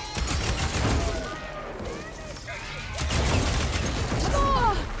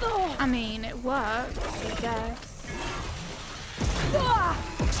 I mean, it works, I guess.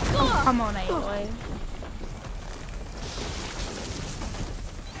 Oh, come on, Aloy.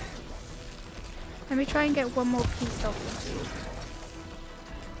 Let me try and get one more piece off of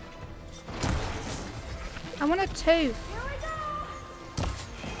you. I want a tooth.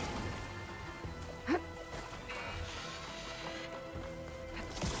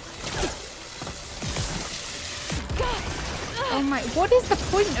 Oh my, what is the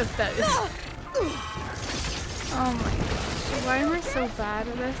point of those? Oh my gosh, why am I so bad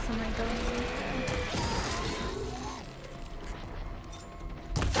at this? Oh my god.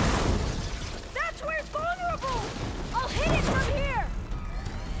 That's where it's vulnerable! I'll hit it from here!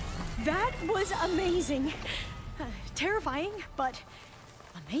 That was amazing. Terrifying, but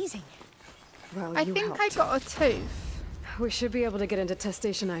amazing. Well, I you think helped. I got a tooth. We should be able to get into Test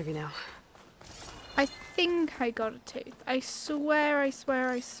Station Ivy now. I think I got a tooth. I swear I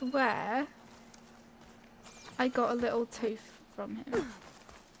got a little tooth from him.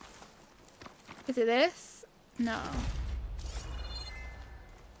 Is it this? No.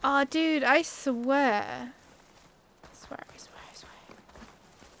 Oh, dude, I swear. I swear.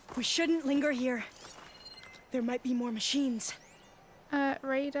 We shouldn't linger here. There might be more machines.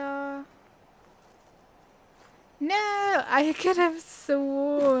 Radar. No, I could have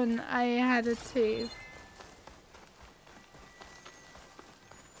sworn I had a tooth.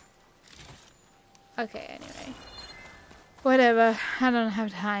 Okay, anyway. Whatever, I don't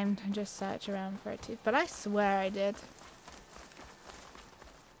have time to just search around for a tooth, but I swear I did.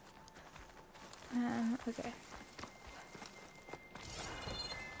 Okay.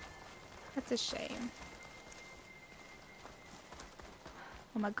 That's a shame.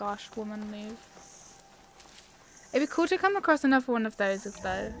 Oh my gosh, woman move. It'd be cool to come across another one of those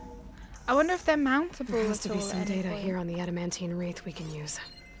though. I wonder if they're mountable There has to at be all some at any data point. here on the adamantine wraith we can use.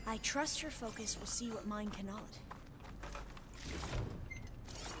 I trust your focus will see what mine cannot.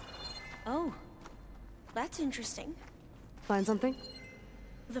 Oh, that's interesting. Find something?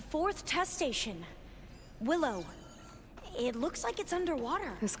 The 4th test station. Willow. It looks like it's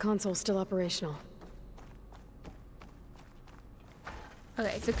underwater. This console's still operational.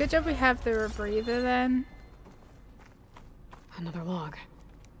 Okay, so good job we have the rebreather then. Another log.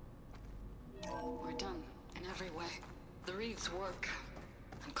 We're done in every way. The Reeves work,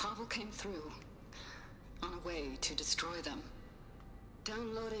 and Cobble came through on a way to destroy them.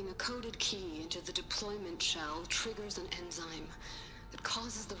 Downloading a coded key into the deployment shell triggers an enzyme that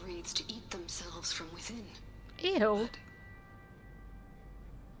causes the Reeves to eat themselves from within. Ew.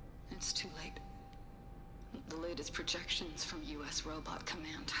 It's too late. The latest projections from U.S. Robot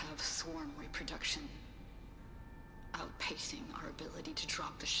Command have swarm reproduction outpacing our ability to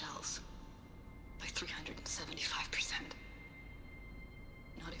drop the shells by 375%.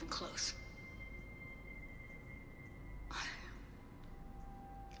 Not even close.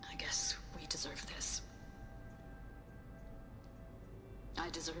 I guess we deserve this. I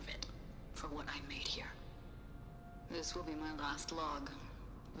deserve it for what I made here. This will be my last log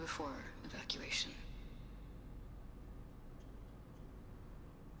before evacuation.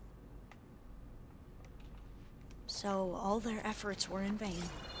 So all their efforts were in vain.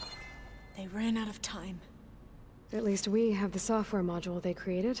 They ran out of time. At least we have the software module they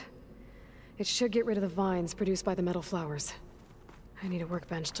created. It should get rid of the vines produced by the metal flowers. I need a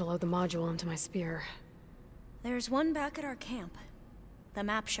workbench to load the module into my spear. There's one back at our camp. The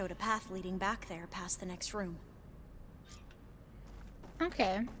map showed a path leading back there past the next room.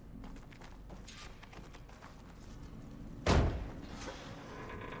 Okay.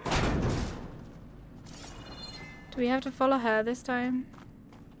 Do we have to follow her this time?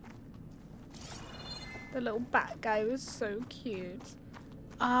 The little bat guy was so cute.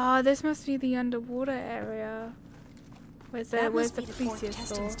 Ah, this must be the underwater area. Where's the That must be the 4th plesiosaur?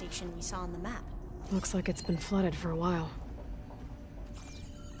 testing station we saw on the map. Looks like it's been flooded for a while.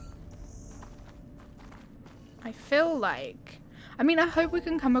 I feel like... I mean, I hope we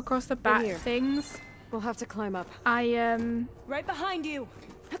can come across the bat here. things. We'll have to climb up. Right behind you.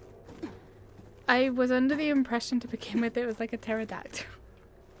 I was under the impression to begin with it was like a pterodactyl.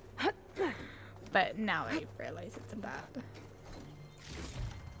 But now I realize it's a bat.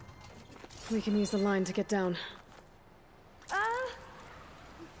 We can use the line to get down.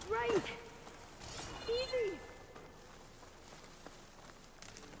 Right. Easy.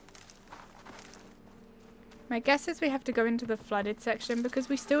 My guess is we have to go into the flooded section because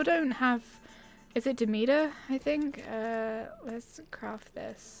we still don't have... Is it Demeter, I think? Let's craft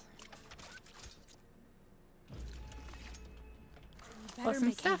this. Better Awesome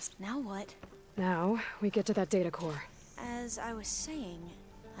make stuff. haste. Now what? Now, we get to that data core. As I was saying,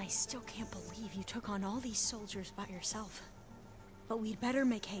 I still can't believe you took on all these soldiers by yourself. But we'd better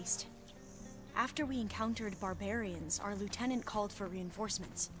make haste. After we encountered barbarians, our lieutenant called for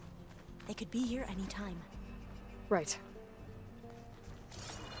reinforcements. They could be here any time. Right.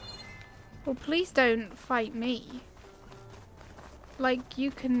 Well, please don't fight me. Like,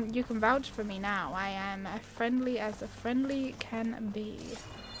 you can vouch for me now. I am as friendly as a friendly can be.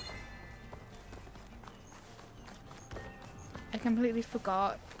 I completely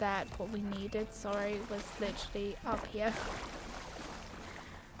forgot that what we needed, sorry, was literally up here.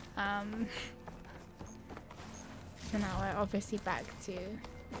 So now we're obviously back to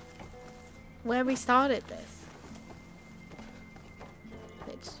where we started this.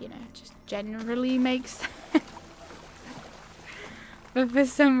 Which, you know, just generally makes sense. But for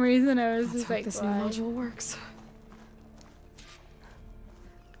some reason I was just like, this why? new module works.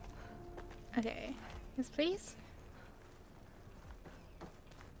 Okay. Yes, please?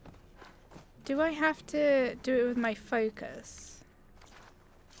 Do I have to do it with my focus?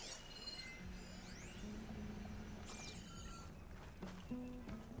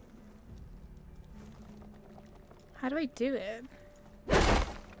 How do I do it?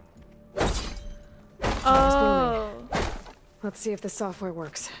 Oh. Let's see if the software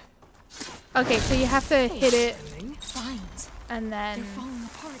works. Okay, so you have to hit it Vines. and then They're falling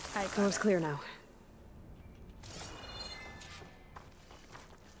apart. I got Goes it. clear now.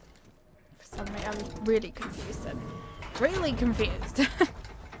 For some reason, I was really confused then. Really confused.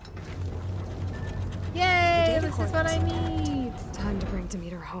 Yay! This is what I need. Time to bring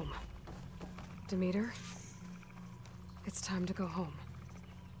Demeter home. Demeter, it's time to go home.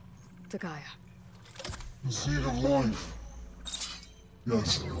 To Gaia. The seed of life.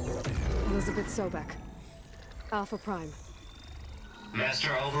 Yes. Elizabeth Sobek. Alpha Prime. Master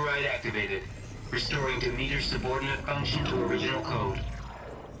override activated. Restoring Demeter's subordinate function to original code.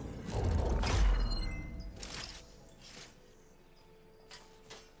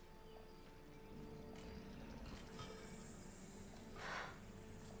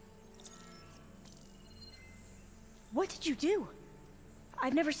 What did you do?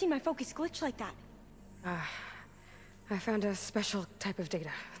 I've never seen my focus glitch like that. I found a special type of data.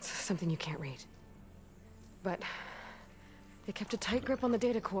 It's something you can't read. But they kept a tight grip on the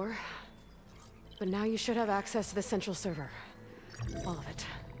data core. But now you should have access to the central server. All of it.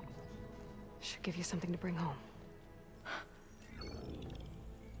 Should give you something to bring home.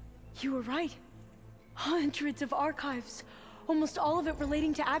 You were right. Hundreds of archives. Almost all of it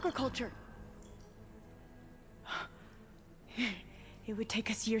relating to agriculture. It would take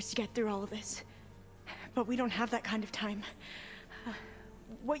us years to get through all of this. But we don't have that kind of time.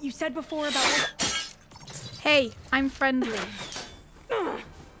 What you said before about... Hey, I'm friendly.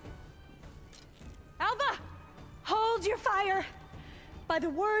 Alva! Hold your fire! By the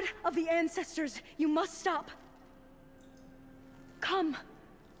word of the ancestors, you must stop. Come.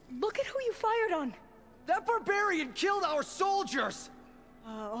 Look at who you fired on. That barbarian killed our soldiers!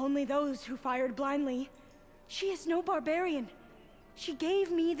 Only those who fired blindly. She is no barbarian. She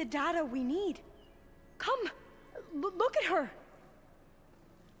gave me the data we need. Come, look at her.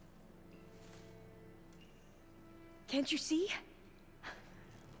 Can't you see?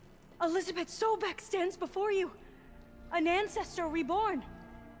 Elizabeth Sobek stands before you. An ancestor reborn.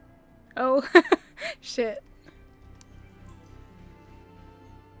 Oh, shit.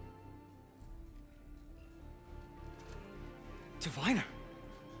 Diviner.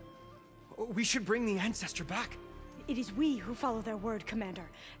 We should bring the ancestor back. It is we who follow their word, Commander,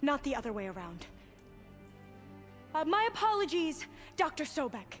 not the other way around. My apologies, Dr.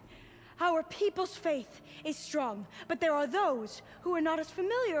 Sobek. Our people's faith is strong, but there are those who are not as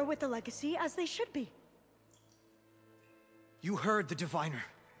familiar with the legacy as they should be. You heard the diviner.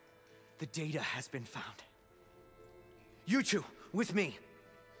 The data has been found. You two, with me.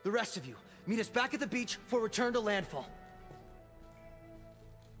 The rest of you, meet us back at the beach for return to landfall.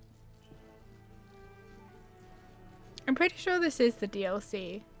 I'm pretty sure this is the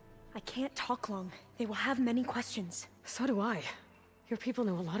DLC. I can't talk long. They will have many questions. So do I. Your people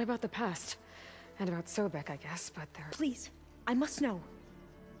know a lot about the past. And about Sobek, I guess, but they're... Please, I must know.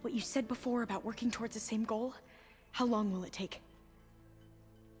 What you said before about working towards the same goal, how long will it take?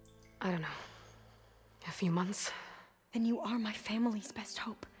 I don't know. A few months? Then you are my family's best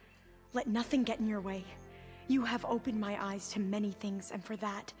hope. Let nothing get in your way. You have opened my eyes to many things, and for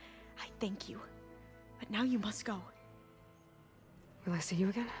that, I thank you. But now you must go. Will I see you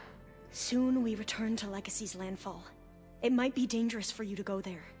again? Soon we return to Legacy's landfall. It might be dangerous for you to go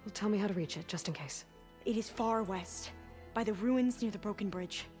there. Well, tell me how to reach it, just in case. It is far west, by the ruins near the broken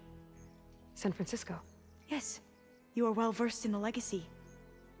bridge. San Francisco? Yes, you are well versed in the Legacy.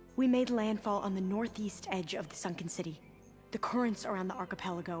 We made landfall on the northeast edge of the sunken city. The currents around the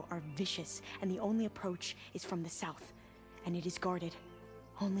archipelago are vicious, and the only approach is from the south. And it is guarded.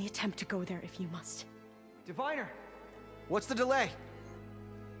 Only attempt to go there if you must. Diviner! What's the delay?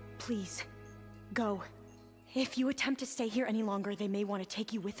 Please, go. If you attempt to stay here any longer, they may want to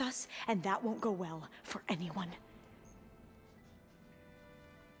take you with us, and that won't go well for anyone.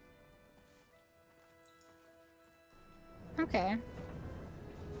 Okay.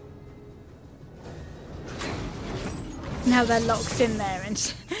 Now they're locked in there, and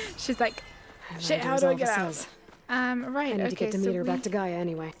she's like, "Shit, how do I get out?" Right. I need to get Demeter back to Gaia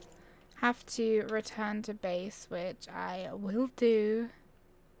anyway. Have to return to base, which I will do.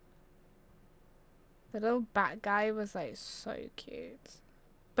 The little bat guy was like so cute,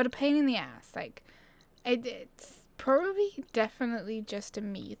 but a pain in the ass. Like, it's probably definitely just a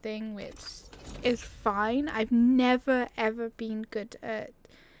me thing, which is fine. I've never ever been good at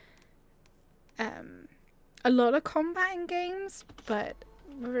a lot of combat in games, but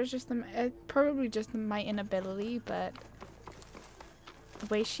it's just probably just my inability. But the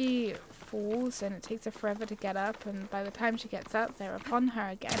way she falls and it takes her forever to get up, and by the time she gets up, they're upon her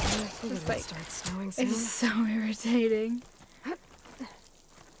again. And it's just like, it's so irritating.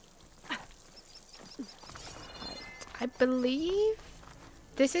 I believe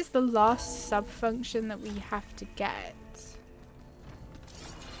this is the last sub-function that we have to get.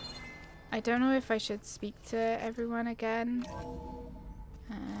 I don't know if I should speak to everyone again.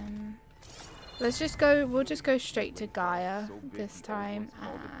 Let's just go, we'll just go straight to Gaia this time,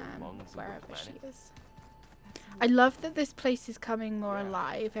 wherever she is. I love that this place is coming more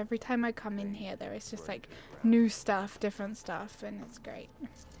alive. Every time I come in here, there is just like new stuff, different stuff, and it's great.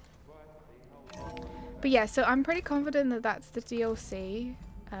 But yeah, so I'm pretty confident that that's the DLC,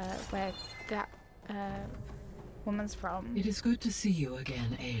 where that woman's from. It is good to see you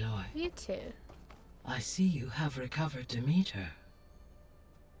again, Aloy. You too. I see you have recovered Demeter.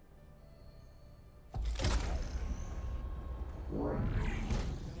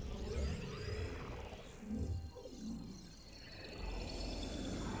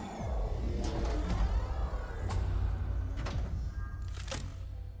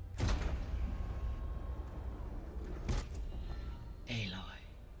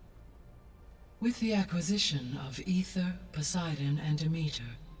 With the acquisition of Ether, Poseidon, and Demeter,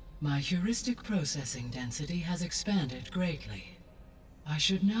 my heuristic processing density has expanded greatly. I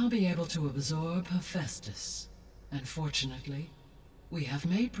should now be able to absorb Hephaestus, and fortunately, we have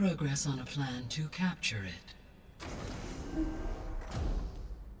made progress on a plan to capture it.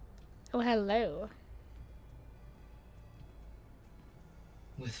 Oh, hello.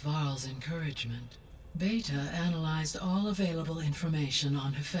 With Varl's encouragement, Beta analyzed all available information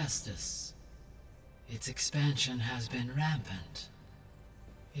on Hephaestus. Its expansion has been rampant.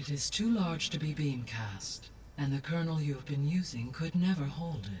 It is too large to be beamcast, and the kernel you have been using could never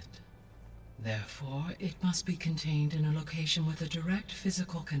hold it. Therefore, it must be contained in a location with a direct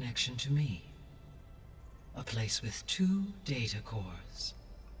physical connection to me. A place with 2 data cores.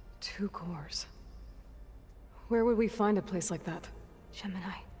 2 cores? Where would we find a place like that?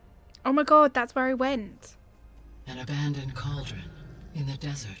 Gemini. Oh my god, that's where I went. An abandoned cauldron in the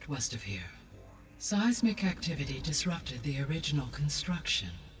desert west of here. Seismic activity disrupted the original construction.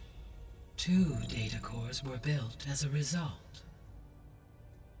 2 data cores were built as a result.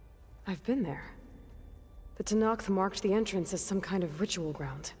 I've been there. The Tenakth marked the entrance as some kind of ritual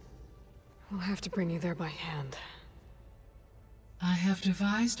ground. We'll have to bring you there by hand. I have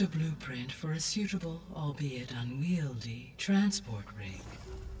devised a blueprint for a suitable, albeit unwieldy, transport rig.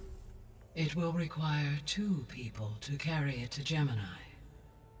 It will require 2 people to carry it to Gemini.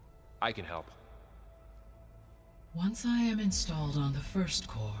 I can help. Once I am installed on the first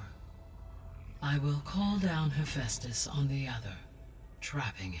core, I will call down Hephaestus on the other,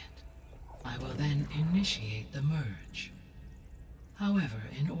 trapping it. I will then initiate the merge. However,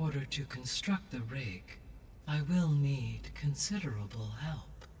 in order to construct the rig, I will need considerable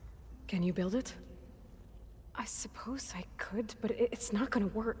help. Can you build it? I suppose I could, but it's not gonna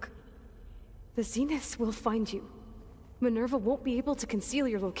work. The Zeniths will find you. Minerva won't be able to conceal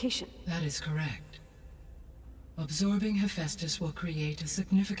your location. That is correct. Absorbing Hephaestus will create a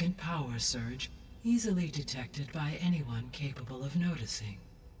significant power surge, easily detected by anyone capable of noticing.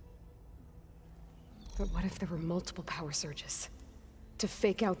 But what if there were multiple power surges? To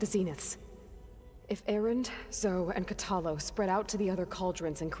fake out the Zeniths? If Erend, Zoe, and Katalo spread out to the other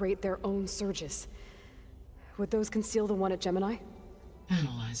cauldrons and create their own surges, would those conceal the one at Gemini?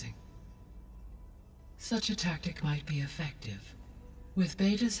 Analyzing. Such a tactic might be effective. With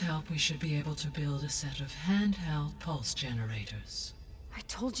Beta's help, we should be able to build a set of handheld pulse generators. I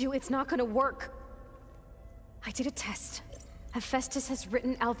told you it's not gonna work. I did a test. Hephaestus has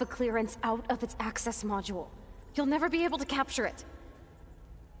written Alpha clearance out of its access module. You'll never be able to capture it.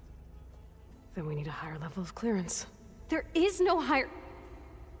 Then we need a higher level of clearance. There is no higher...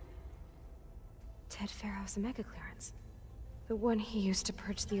 Ted Farrow's Omega clearance. The one he used to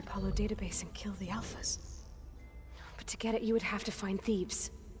purge the Apollo database and kill the Alphas. But to get it, you would have to find Thebes.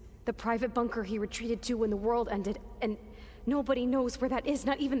 The private bunker he retreated to when the world ended, and nobody knows where that is,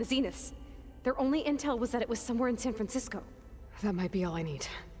 not even the Zeniths. Their only intel was that it was somewhere in San Francisco. That might be all I need.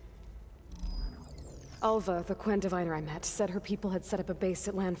 Alva, the Quen diviner I met, said her people had set up a base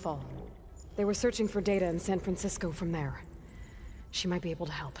at Landfall. They were searching for data in San Francisco from there. She might be able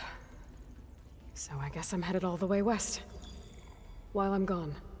to help. So I guess I'm headed all the way west. While I'm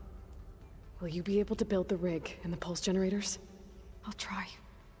gone, will you be able to build the rig and the pulse generators? I'll try.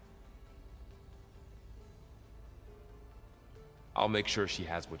 I'll make sure she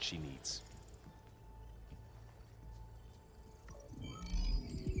has what she needs.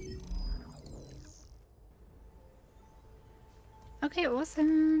 Okay,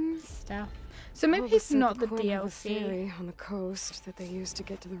 awesome stuff. So maybe it's not the DLC. Ferry on the coast that they used to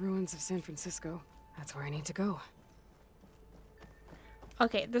get to the ruins of San Francisco. That's where I need to go.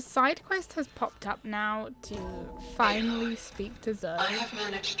 Okay, the side quest has popped up now to finally speak to Zoe. I have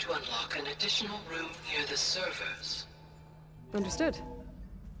managed to unlock an additional room near the servers. Understood.